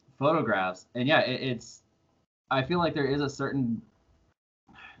photographs. And yeah, I feel like there's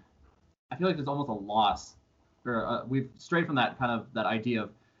almost a loss. We've strayed from that kind of that idea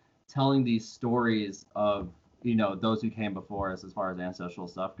of telling these stories of those who came before us as far as ancestral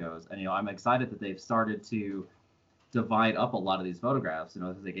stuff goes. And I'm excited that they've started to divide up a lot of these photographs.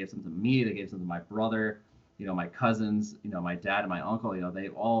 They gave some to me, they gave some to my brother, my cousins, my dad and my uncle.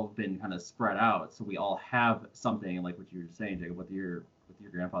 They've all been kind of spread out, so we all have something. And like what you were saying, Jacob, with your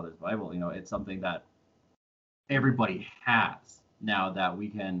grandfather's Bible, it's something that everybody has now, that we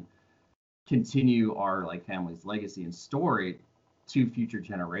can continue our like family's legacy and story to future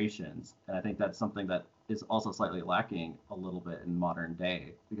generations. And I think that's something that is also slightly lacking a little bit in modern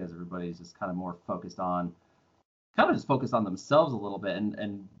day, because everybody's just kind of more focused on themselves a little bit,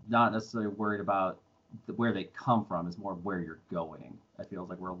 and not necessarily worried about where they come from. It's more where you're going. I feel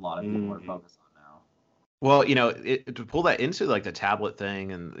like where a lot of people are focused on now. Well, to pull that into like the tablet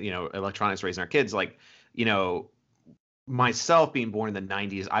thing and electronics raising our kids, like myself being born in the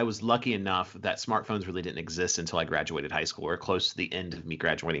 90s, I was lucky enough that smartphones really didn't exist until I graduated high school, or close to the end of me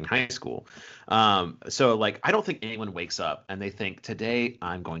graduating high school. So like, I don't think anyone wakes up and they think, today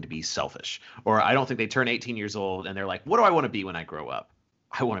I'm going to be selfish. Or I don't think they turn 18 years old and they're like, what do I want to be when I grow up?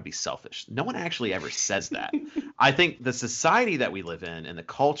 I want to be selfish. No one actually ever says that. I think the society that we live in and the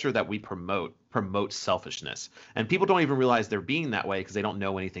culture that we promotes selfishness. And people don't even realize they're being that way because they don't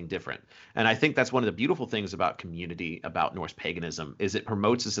know anything different. And I think that's one of the beautiful things about community, about Norse paganism, is it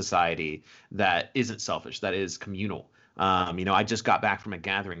promotes a society that isn't selfish, that is communal. I just got back from a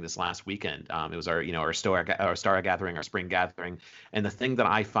gathering this last weekend. It was our star gathering, our spring gathering. And the thing that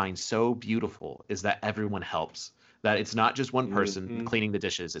I find so beautiful is that everyone helps. That it's not just one person cleaning the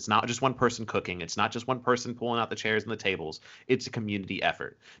dishes. It's not just one person cooking. It's not just one person pulling out the chairs and the tables. It's a community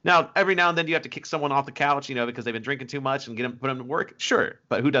effort. Now, every now and then you have to kick someone off the couch, because they've been drinking too much and put them to work. Sure,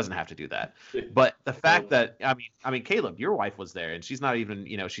 but who doesn't have to do that? But the fact that, I mean, Caleb, your wife was there, and she's not even,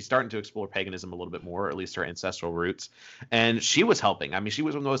 she's starting to explore paganism a little bit more, or at least her ancestral roots, and she was helping. I mean, she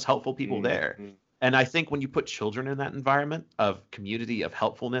was one of the most helpful people there. And I think when you put children in that environment of community, of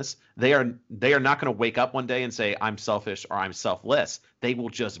helpfulness, they are not going to wake up one day and say, I'm selfish or I'm selfless. They will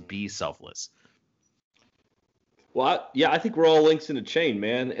just be selfless. Well, I think we're all links in a chain,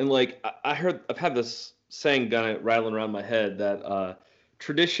 man. And like I've had this saying kind of rattling around my head that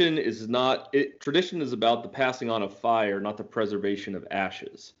tradition is about the passing on of fire, not the preservation of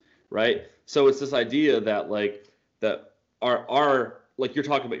ashes, right? So it's this idea that that our like you're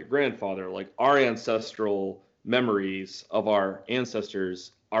talking about your grandfather, like our ancestral memories of our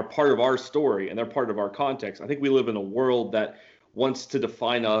ancestors are part of our story and they're part of our context. I think we live in a world that wants to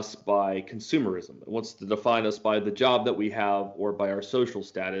define us by consumerism. It wants to define us by the job that we have or by our social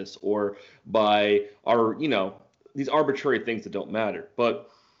status or by our, these arbitrary things that don't matter. But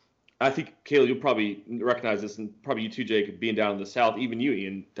I think, Kayla, you'll probably recognize this, and probably you too, Jacob, being down in the South, even you,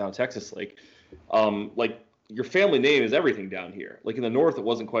 Ian, down in Texas, like your family name is everything down here. Like in the North, it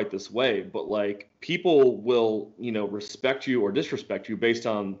wasn't quite this way, but like people will, respect you or disrespect you based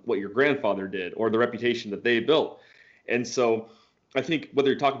on what your grandfather did or the reputation that they built. And so I think whether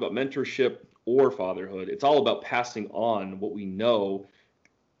you're talking about mentorship or fatherhood, it's all about passing on what we know,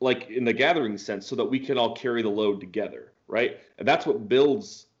 like in the gathering sense, so that we can all carry the load together, right? And that's what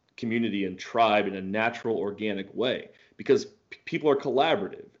builds community and tribe in a natural, organic way, because people are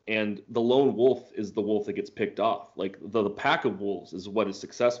collaborative, and the lone wolf is the wolf that gets picked off. Like the pack of wolves is what is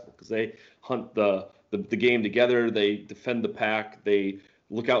successful because they hunt the game together, they defend the pack, they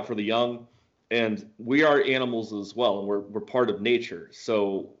look out for the young. And we are animals as well, and we're part of nature.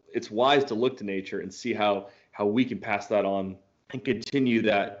 So it's wise to look to nature and see how we can pass that on and continue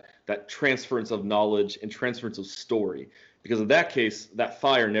that transference of knowledge and transference of story. Because in that case, that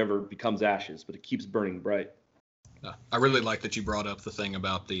fire never becomes ashes, but it keeps burning bright. I really like that you brought up the thing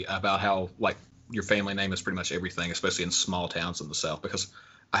about how like your family name is pretty much everything, especially in small towns in the South, because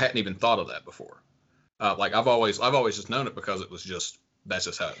I hadn't even thought of that before. Like I've always just known it because that's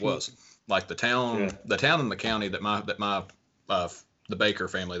just how it was. Like the town and the county that my the Baker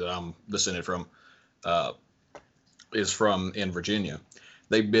family that I'm descended from is from in Virginia.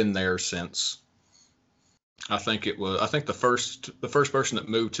 They've been there since I think the first person that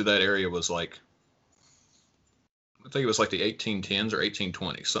moved to that area was like I think it was like the 1810s or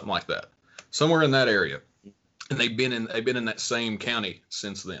 1820s, something like that, somewhere in that area, and they've been in that same county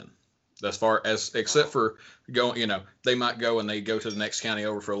since then. As far as except for going, they might go and they go to the next county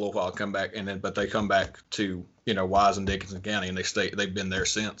over for a little while, come back, but they come back to Wise and Dickinson County, and they've been there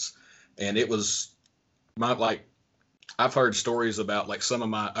since. And it was I've heard stories about like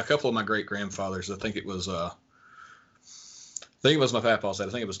a couple of my great grandfathers. I think it was my papa's dad.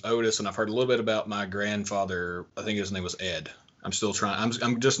 I think it was Otis, and I've heard a little bit about my grandfather. I think his name was Ed. I'm still trying.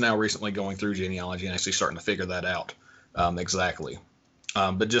 I'm just now recently going through genealogy and actually starting to figure that out exactly.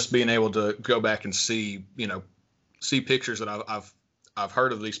 But just being able to go back and see pictures that I've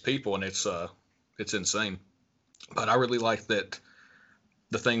heard of these people, and it's insane. But I really like that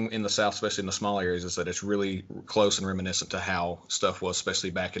the thing in the South, especially in the small areas, is that it's really close and reminiscent to how stuff was, especially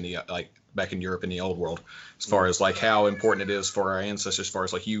back in Europe in the old world, as far as like how important it is for our ancestors, as far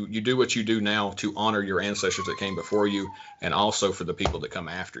as like you do what you do now to honor your ancestors that came before you, and also for the people that come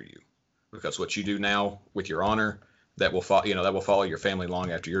after you, because what you do now with your honor, that will follow your family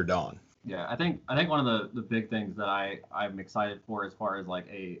long after you're gone. Yeah, I think one of the big things that I'm excited for, as far as like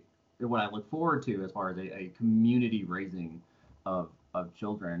what I look forward to as far as a community raising of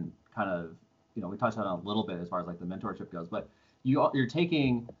children, kind of, we touched on it a little bit as far as like the mentorship goes, but you're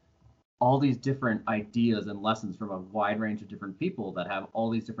taking all these different ideas and lessons from a wide range of different people that have all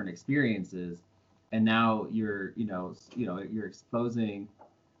these different experiences, and now you're exposing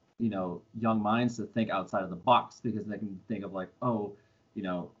young minds to think outside of the box, because they can think of like, oh,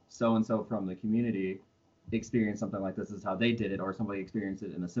 so and so from the community experienced something like this is how they did it, or somebody experienced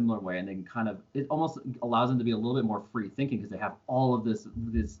it in a similar way, and they can kind of, it almost allows them to be a little bit more free thinking, because they have all of this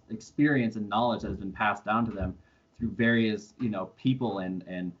experience and knowledge that has been passed down to them through various people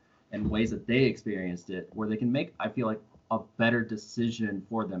and ways that they experienced it, where they can make, I feel like, a better decision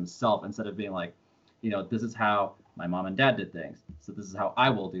for themselves, instead of being like, this is how my mom and dad did things, so this is how I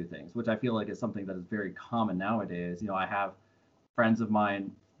will do things, which I feel like is something that is very common nowadays. I have friends of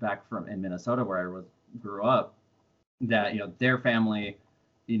mine back in Minnesota, where I grew up, that their family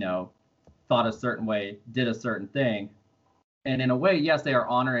thought a certain way, did a certain thing, and in a way, yes, they are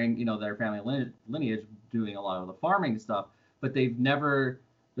honoring their family lineage, doing a lot of the farming stuff, but they've never,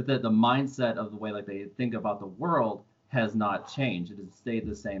 but the mindset of the way like they think about the world has not changed. It has stayed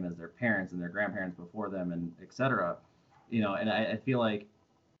the same as their parents and their grandparents before them, and etc. And I feel like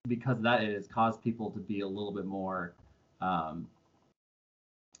because of that, it has caused people to be a little bit more, I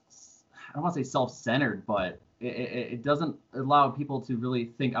don't want to say self-centered, but it doesn't allow people to really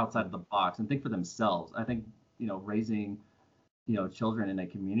think outside of the box and think for themselves. I think raising children in a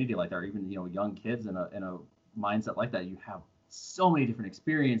community like that, or even young kids in a mindset like that, you have so many different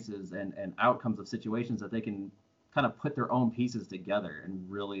experiences and outcomes of situations that they can kind of put their own pieces together and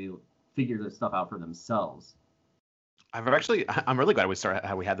really figure this stuff out for themselves. I'm really glad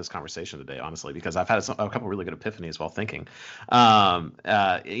how we had this conversation today, honestly, because I've had a couple really good epiphanies while thinking.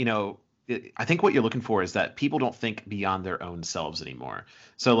 I think what you're looking for is that people don't think beyond their own selves anymore.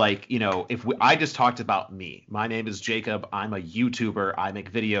 So like, I just talked about me. My name is Jacob. I'm a YouTuber. I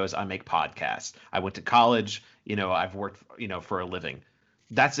make videos. I make podcasts. I went to college. I've worked, for a living.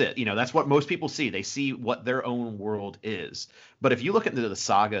 That's it. That's what most people see. They see what their own world is. But if you look into the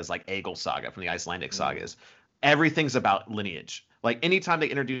sagas like Egil Saga from the Icelandic sagas, everything's about lineage. Like anytime they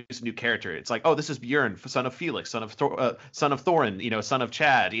introduce a new character, it's like, oh, this is Bjorn, son of Felix, son of Thorin, son of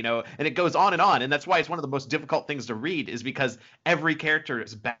Chad, and it goes on. And that's why it's one of the most difficult things to read, is because every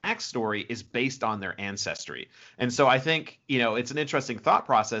character's backstory is based on their ancestry. And so I think, it's an interesting thought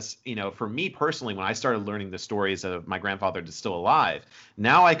process, for me personally, when I started learning the stories of my grandfather that's still alive.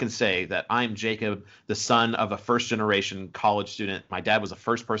 Now I can say that I'm Jacob, the son of a first generation college student. My dad was the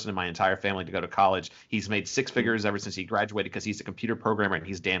first person in my entire family to go to college. He's made six figures ever since he graduated because he's a computer programmer and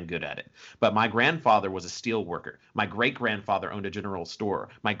he's damn good at it. But my grandfather was a steel worker. My great grandfather owned a general store.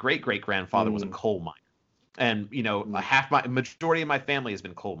 My great great grandfather was a coal miner. And majority of my family has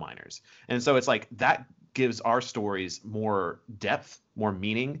been coal miners. And so it's like that gives our stories more depth, more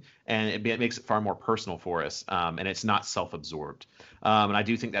meaning, and it makes it far more personal for us. And it's not self-absorbed. And I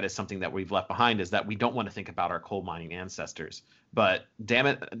do think that is something that we've left behind, is that we don't want to think about our coal mining ancestors. But damn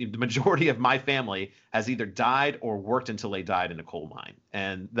it, the majority of my family has either died or worked until they died in a coal mine.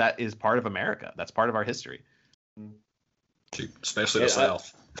 And that is part of America. That's part of our history. Especially the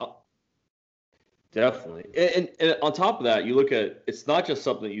South. Definitely. And on top of that, you look at, it's not just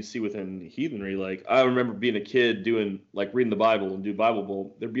something that you see within heathenry. Like, I remember being a kid reading the Bible and do Bible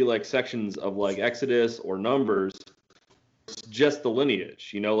Bowl. There'd be like sections of like Exodus or Numbers, just the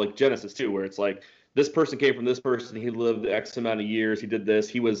lineage, like Genesis too, where it's like, this person came from this person. He lived X amount of years. He did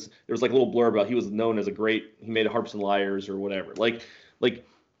this. There was like a little blurb about he was known as he made harps and lyres or whatever. And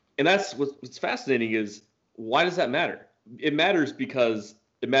that's what's fascinating is, why does that matter? It matters because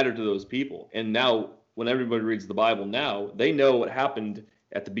it mattered to those people. And now when everybody reads the Bible now, they know what happened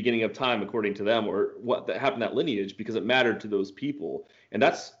at the beginning of time, according to them, or what that happened, that lineage, because it mattered to those people. And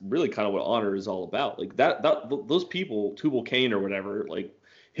that's really kind of what honor is all about. Like those people, Tubal Cain or whatever, like,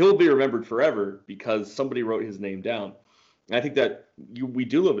 he'll be remembered forever because somebody wrote his name down. And I think that we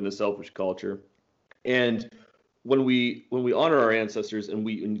do live in a selfish culture. And when we honor our ancestors,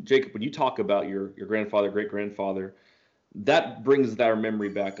 and Jacob, when you talk about your grandfather, great grandfather, that brings our memory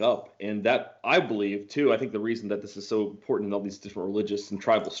back up. And that, I believe too, I think the reason that this is so important in all these different religious and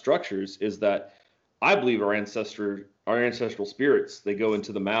tribal structures is that I believe our ancestral spirits, they go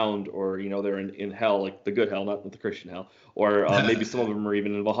into the mound, or they're in hell, like the good hell, not the Christian hell, or maybe some of them are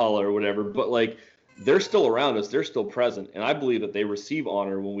even in Valhalla or whatever, but like, they're still around us, they're still present. And I believe that they receive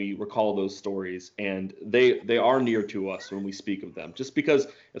honor when we recall those stories, and they are near to us when we speak of them. Just because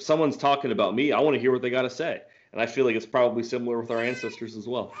if someone's talking about me, I want to hear what they got to say. And I feel like it's probably similar with our ancestors as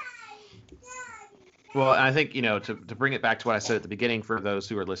well. Well, I think, to bring it back to what I said at the beginning, for those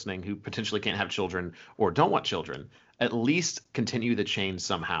who are listening who potentially can't have children or don't want children, at least continue the chain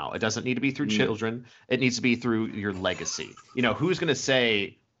somehow. It doesn't need to be through children. It needs to be through your legacy. Who's going to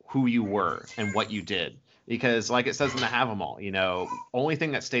say who you were and what you did? Because like it says in the Have 'Em All, only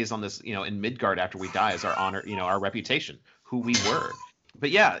thing that stays on this, in Midgard after we die is our honor, our reputation, who we were.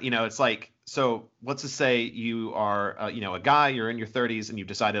 But yeah, it's like, so let's just say you are, a guy, you're in your 30s and you've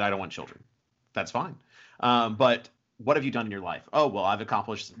decided I don't want children. That's fine. But what have you done in your life? Oh, well, I've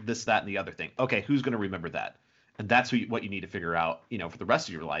accomplished this, that, and the other thing. Okay, who's going to remember that? And that's what you need to figure out, for the rest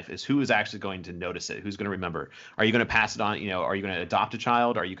of your life, is who is actually going to notice it? Who's going to remember? Are you going to pass it on? Are you going to adopt a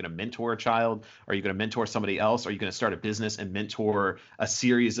child? Are you going to mentor a child? Are you going to mentor somebody else? Are you going to start a business and mentor a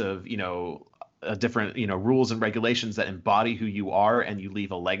series of, different, rules and regulations that embody who you are, and you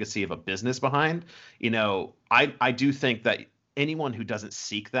leave a legacy of a business behind? I do think that anyone who doesn't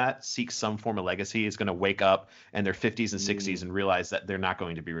seek some form of legacy is going to wake up in their 50s and 60s and realize that they're not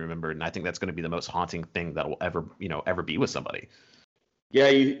going to be remembered. And I think that's going to be the most haunting thing that will ever be with somebody. Yeah,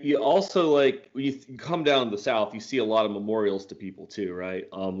 you also, like, when you come down to the South, you see a lot of memorials to people too, right?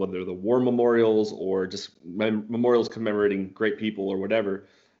 Whether they're war memorials or just memorials commemorating great people or whatever.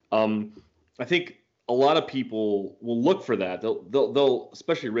 I think a lot of people will look for that. They'll,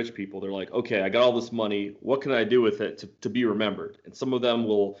 especially rich people, they're like, okay, I got all this money. What can I do with it to be remembered? And some of them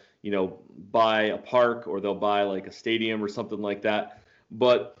will, buy a park, or they'll buy like a stadium or something like that.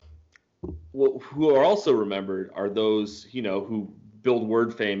 But who are also remembered are those, who build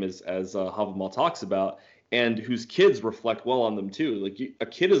word fame, as Havamal talks about. and whose kids reflect well on them too. Like a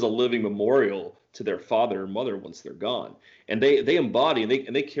kid is a living memorial to their father or mother once they're gone, and they embody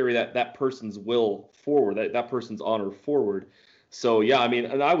and they carry that person's will forward, that person's honor forward. So yeah, I mean,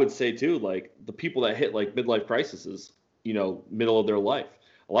 and I would say too, like the people that hit like midlife crises, middle of their life,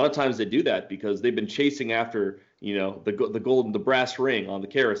 a lot of times they do that because they've been chasing after, the brass ring on the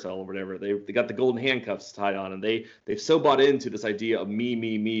carousel or whatever. They got the golden handcuffs tied on, and they've so bought into this idea of me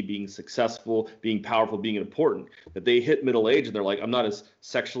being successful, being powerful, being important, that they hit middle age and they're like, I'm not as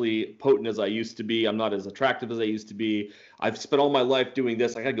sexually potent as I used to be. I'm not as attractive as I used to be. I've spent all my life doing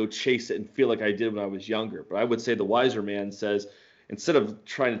this. I gotta go chase it and feel like I did when I was younger. But I would say the wiser man says, instead of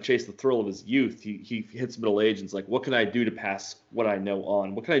trying to chase the thrill of his youth, he hits middle age and is like, what can I do to pass what I know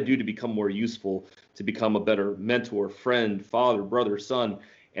on? What can I do to become more useful, to become a better mentor, friend, father, brother, son?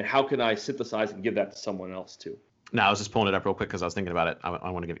 And how can I synthesize and give that to someone else too? No, I was just pulling it up real quick because I was thinking about it. I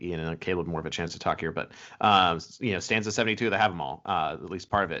want to give Ian and Caleb more of a chance to talk here, but stanza 72, they have them all, at least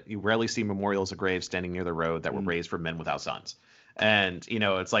part of it. You rarely see memorials of graves standing near the road that were raised for men without sons. And,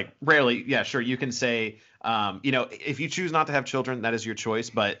 it's like rarely, yeah, sure, you can say, if you choose not to have children, that is your choice,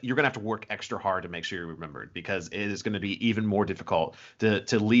 but you're going to have to work extra hard to make sure you're remembered, because it is going to be even more difficult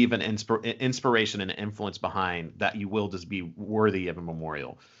to leave an inspiration and influence behind that you will just be worthy of a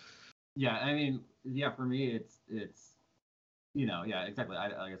memorial. Yeah, I mean, yeah, for me, it's yeah, exactly.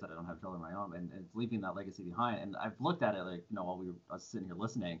 Like I said, I don't have children of my own, and it's leaving that legacy behind. And I've looked at it like, while we were sitting here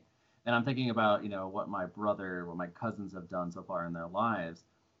listening, and I'm thinking about, what my cousins have done so far in their lives.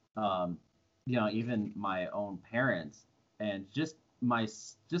 Even my own parents, and just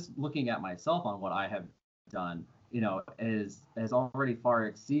looking at myself on what I have done, has already far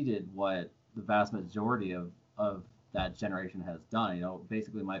exceeded what the vast majority of that generation has done.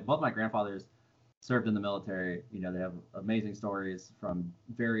 Basically both my grandfathers served in the military. They have amazing stories from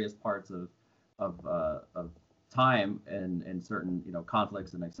various parts of time and certain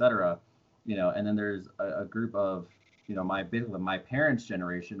conflicts and etc. And then there's a group of my parents'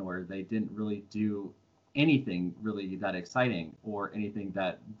 generation where they didn't really do anything really that exciting or anything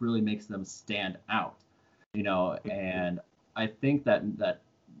that really makes them stand out. And I think that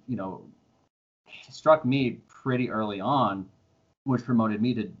struck me pretty early on, which promoted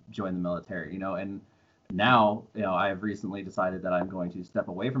me to join the military. And now I have recently decided that I'm going to step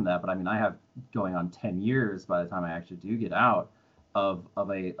away from that. But I mean, I have going on 10 years by the time I actually do get out of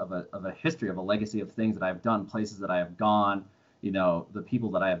a history, of a legacy of things that I've done, places that I have gone, the people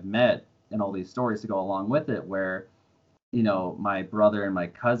that I have met, and all these stories to go along with it, where my brother and my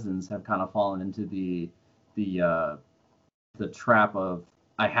cousins have kind of fallen into the trap of,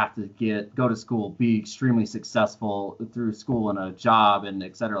 I have to go to school, be extremely successful through school and a job and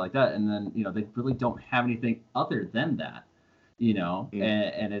et cetera like that. And then, they really don't have anything other than that,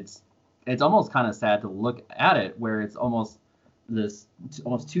 and it's almost kind of sad to look at it, where it's almost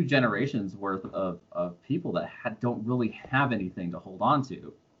two generations worth of people that don't really have anything to hold on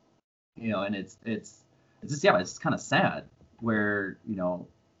to, and it's just, yeah, it's kind of sad where,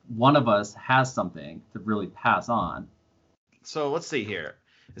 one of us has something to really pass on. So let's see here.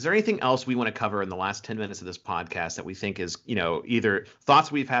 Is there anything else we want to cover in the last 10 minutes of this podcast that we think is, either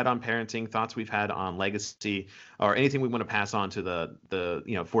thoughts we've had on parenting, thoughts we've had on legacy, or anything we want to pass on to the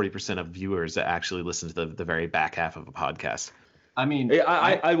 40% of viewers that actually listen to the very back half of a podcast? I mean, hey,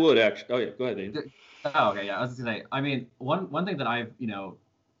 I would actually. Oh yeah, go ahead, Dave. Oh, okay, yeah. I was gonna say. I mean, one thing that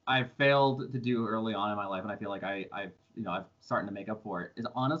I've failed to do early on in my life, and I feel like I'm starting to make up for it, is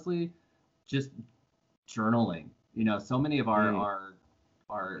honestly just journaling. So many of our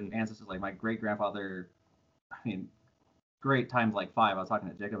ancestors, like my great grandfather, I mean, great times like 5. I was talking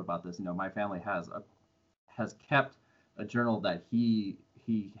to Jacob about this. My family has kept a journal that he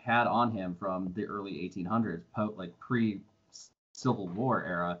had on him from the early 1800s, pre-Civil War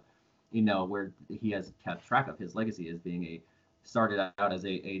era, where he has kept track of his legacy as being started out as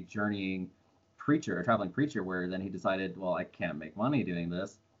a journeying preacher, a traveling preacher, where then he decided, well, I can't make money doing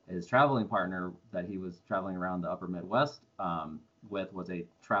this. His traveling partner that he was traveling around the upper Midwest with was a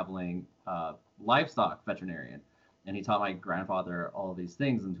traveling livestock veterinarian. And he taught my grandfather all of these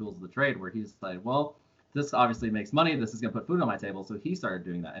things and tools of the trade, where he decided, well, this obviously makes money. This is going to put food on my table. So he started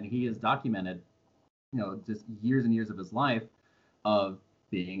doing that. And he has documented, just years and years of his life of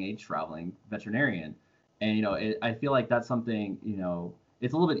being a traveling veterinarian. And, I feel like that's something,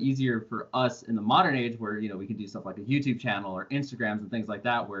 it's a little bit easier for us in the modern age, where, we can do stuff like a YouTube channel or Instagrams and things like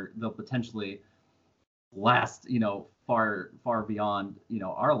that, where they'll potentially last, far beyond,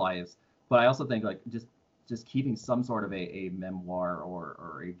 our lives. But I also think, like, just keeping some sort of a memoir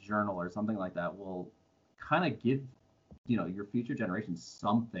or a journal or something like that will kind of give your future generations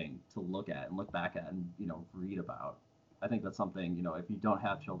something to look at and look back at and read about. I think that's something, if you don't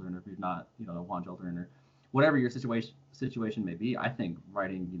have children, or if you're not, don't want children, or whatever your situation may be, I think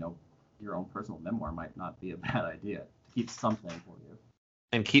writing, your own personal memoir might not be a bad idea to keep something for you.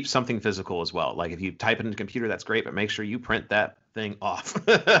 And keep something physical as well. Like if you type it in the computer, that's great, but make sure you print that thing off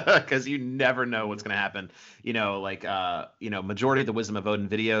because you never know what's going to happen. Majority of the Wisdom of Odin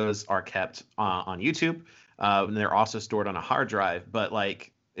videos are kept on YouTube. And they're also stored on a hard drive. But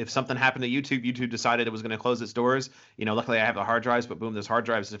like if something happened to YouTube decided it was going to close its doors. Luckily I have the hard drives, but boom, those hard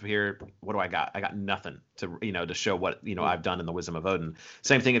drives disappear. What do I got? I got nothing to show what I've done in the Wisdom of Odin.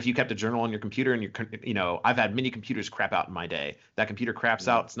 Same thing if you kept a journal on your computer and I've had many computers crap out in my day. That computer craps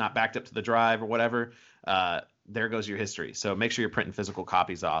out, it's not backed up to the drive or whatever. There goes your history. So make sure you're printing physical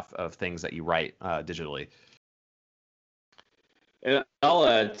copies off of things that you write digitally. And I'll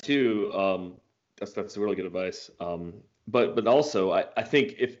add too. That's really good advice. But also, I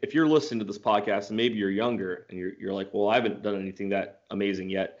think if you're listening to this podcast and maybe you're younger and you're like, well, I haven't done anything that amazing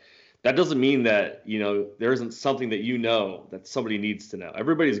yet, that doesn't mean that there isn't something that somebody needs to know.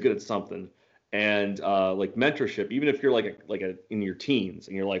 Everybody's good at something, and like mentorship, even if you're like in your teens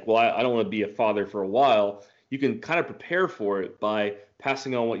and you're like, well, I don't want to be a father for a while, you can kind of prepare for it by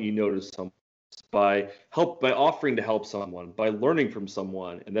passing on what you know to someone. By offering to help someone, by learning from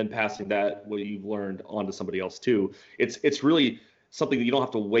someone, and then passing that what you've learned on to somebody else too. It's really something that you don't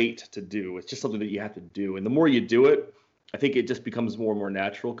have to wait to do. It's just something that you have to do. And the more you do it, I think it just becomes more and more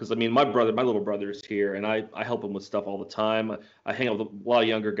natural. Because I mean, my little brother is here, and I help him with stuff all the time. I hang out with a lot of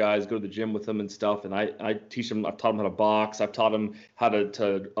younger guys, go to the gym with them and stuff, and I teach them. I've taught them how to box. I've taught them how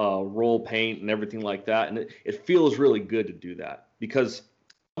to roll paint and everything like that. And it feels really good to do that because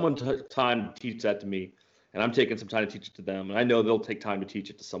someone took time to teach that to me, and I'm taking some time to teach it to them, and I know they'll take time to teach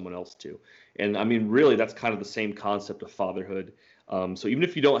it to someone else too. And I mean, really, that's kind of the same concept of fatherhood. So even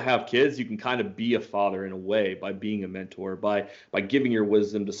if you don't have kids, you can kind of be a father in a way by being a mentor, by giving your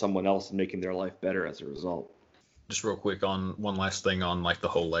wisdom to someone else and making their life better as a result. Just real quick on one last thing on like the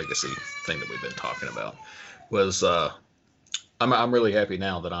whole legacy thing that we've been talking about was I'm really happy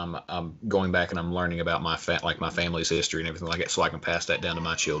now that I'm going back and I'm learning about my family's history and everything like that, so I can pass that down to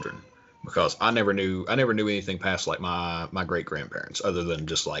my children, because I never knew anything past like my great grandparents other than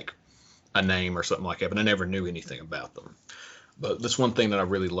just like a name or something like that, but I never knew anything about them. But that's one thing that I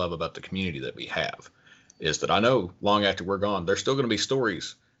really love about the community that we have is that I know long after we're gone, there's still going to be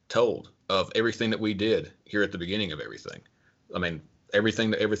stories told of everything that we did here at the beginning of everything. I mean, everything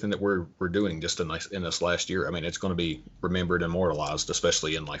that we're doing just in this last year. I mean, it's going to be remembered and immortalized,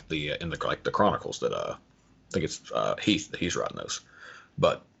 especially in the chronicles that I think it's Heath that he's writing those.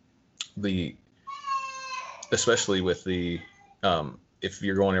 But especially with the if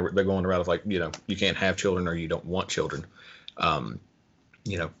they're going the route of like you can't have children or you don't want children,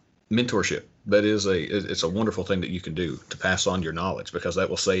 mentorship. It's a wonderful thing that you can do to pass on your knowledge, because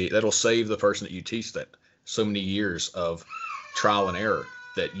that'll save the person that you teach that so many years of trial and error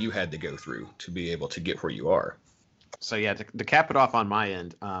that you had to go through to be able to get where you are. So yeah, to cap it off on my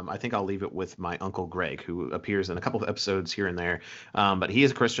end, I think I'll leave it with my Uncle Greg, who appears in a couple of episodes here and there. But he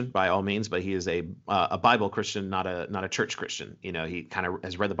is a Christian by all means, but he is a Bible Christian, not a church Christian. He kind of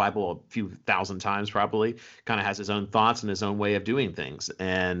has read the Bible a few thousand times probably, kind of has his own thoughts and his own way of doing things.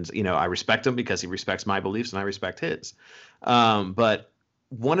 And, I respect him because he respects my beliefs and I respect his. But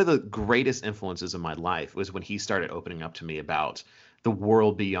one of the greatest influences in my life was when he started opening up to me about the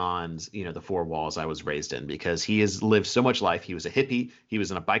world beyond, the four walls I was raised in, because he has lived so much life. He was a hippie. He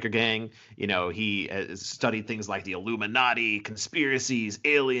was in a biker gang. He has studied things like the Illuminati, conspiracies,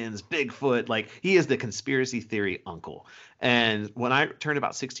 aliens, Bigfoot. Like, he is the conspiracy theory uncle. And when I turned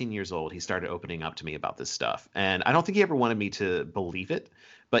about 16 years old, he started opening up to me about this stuff. And I don't think he ever wanted me to believe it,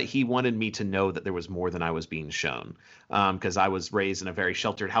 but he wanted me to know that there was more than I was being shown. Because I was raised in a very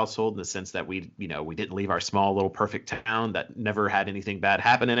sheltered household in the sense that we didn't leave our small little perfect town that never had anything bad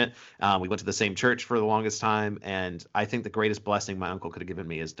happen in it. We went to the same church for the longest time. And I think the greatest blessing my uncle could have given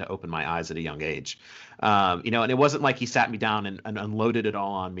me is to open my eyes at a young age. And it wasn't like he sat me down and unloaded it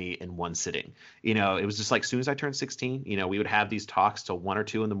all on me in one sitting. It was just like, as soon as I turned 16, we would have these talks till 1 or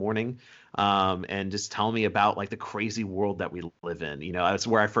 2 in the morning. And just tell me about like the crazy world that we live in. That's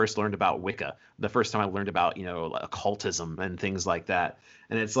where I first learned about Wicca. The first time I learned about, occultism and things like that.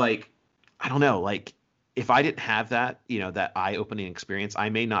 And it's like, I don't know, like if I didn't have that, that eye-opening experience, I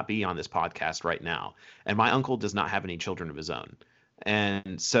may not be on this podcast right now. And my uncle does not have any children of his own.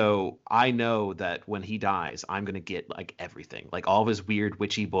 And so I know that when he dies, I'm going to get like everything, like all of his weird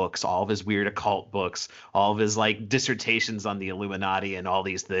witchy books, all of his weird occult books, all of his like dissertations on the Illuminati and all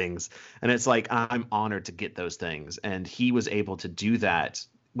these things. And it's like, I'm honored to get those things. And he was able to do that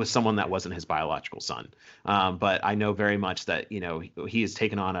with someone that wasn't his biological son. But I know very much that, he has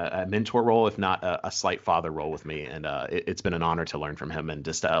taken on a mentor role, if not a slight father role with me. And it's been an honor to learn from him and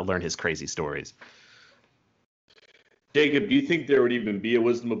just learn his crazy stories. Jacob, do you think there would even be a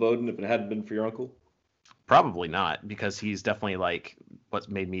Wisdom of Odin if it hadn't been for your uncle? Probably not, because he's definitely like what's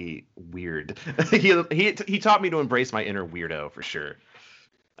made me weird. he taught me to embrace my inner weirdo for sure.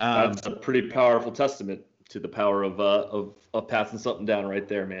 That's a pretty powerful testament to the power of passing something down right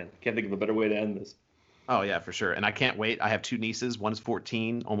there, man. Can't think of a better way to end this. Oh yeah, for sure. And I can't wait. I have two nieces. One's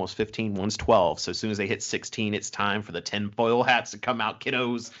 14, almost 15. One's 12. So as soon as they hit 16, it's time for the tinfoil hats to come out,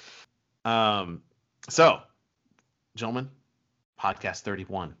 kiddos. So, gentlemen, podcast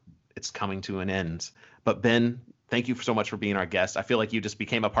 31. It's coming to an end. But Ben, thank you so much for being our guest. I feel like you just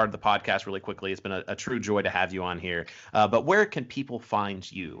became a part of the podcast really quickly. It's been a true joy to have you on here. But where can people find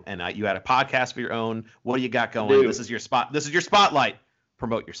you? And you had a podcast of your own. What do you got going? Dude. This is your spot. This is your spotlight.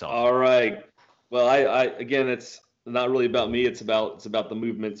 Promote yourself. All right. Well, I again, it's not really about me. It's about the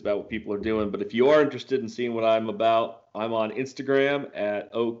movement. It's about what people are doing. But if you are interested in seeing what I'm about, I'm on Instagram at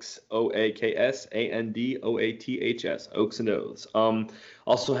Oaks, OAKSANDOATHS, Oaks and Oaths.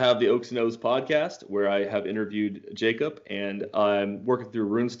 Also have the Oaks and Oaths podcast where I have interviewed Jacob, and I'm working through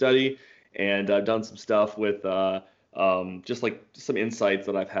rune study, and I've done some stuff with just like some insights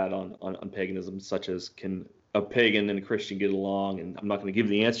that I've had on paganism, such as can a pagan and a Christian get along. And I'm not going to give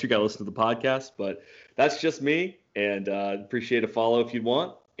you the answer. You got to listen to the podcast, but that's just me. And appreciate a follow if you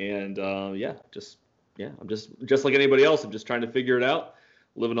want. And I'm just like anybody else. I'm just trying to figure it out,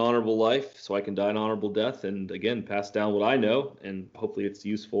 live an honorable life so I can die an honorable death. And again, pass down what I know. And hopefully it's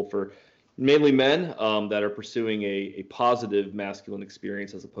useful for mainly men that are pursuing a positive masculine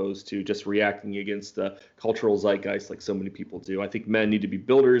experience as opposed to just reacting against the cultural zeitgeist like so many people do. I think men need to be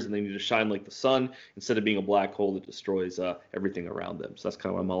builders, and they need to shine like the sun instead of being a black hole that destroys everything around them. So that's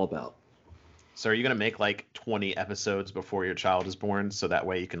kind of what I'm all about. So are you going to make like 20 episodes before your child is born so that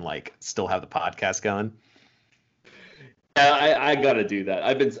way you can like still have the podcast going? Yeah, I got to do that.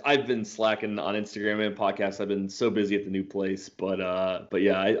 I've been slacking on Instagram and podcasts. I've been so busy at the new place, but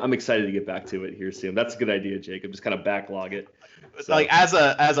yeah, I'm excited to get back to it here soon. That's a good idea, Jacob. Just kind of backlog it. So. Like as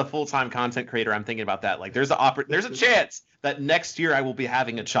a full-time content creator, I'm thinking about that. Like there's a chance that next year I will be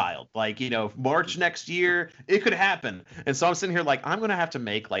having a child. Like, March next year, it could happen. And so I'm sitting here like I'm going to have to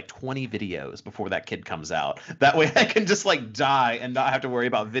make like 20 videos before that kid comes out. That way I can just like die and not have to worry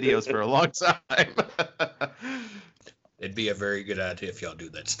about videos for a long time. It'd be a very good idea if y'all do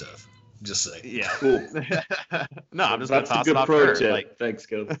that stuff. Just say. Yeah. Cool. No, I'm just going to toss it off pro her. tip. Like, thanks,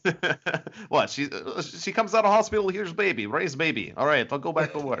 Coach. What? She comes out of hospital. Here's baby. Raise baby. All right. I'll go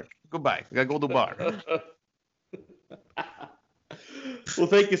back to work. Goodbye. I got to go to the bar. Well,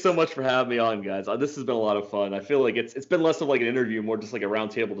 thank you so much for having me on, guys. This has been a lot of fun. I feel like it's been less of like an interview, more just like a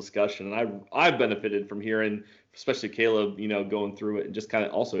roundtable discussion. And I've benefited from hearing, especially Caleb, going through it, and just kind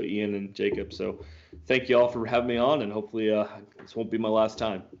of also Ian and Jacob. So thank you all for having me on, and hopefully this won't be my last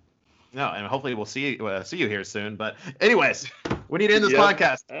time. No, and hopefully we'll see you here soon. But anyways, we need to end this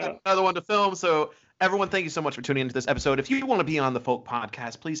podcast. Another one to film. So everyone, thank you so much for tuning into this episode. If you want to be on the Folk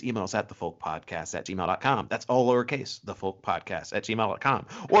Podcast, please email us at thefolkpodcast@gmail.com. That's all lowercase, thefolkpodcast@gmail.com.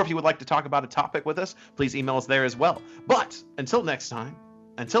 Or if you would like to talk about a topic with us, please email us there as well. But until next time,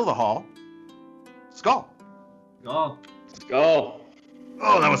 until the hall, skull. Go. Let's go.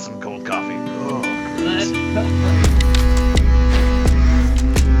 Oh, that was some cold coffee. Oh. Good.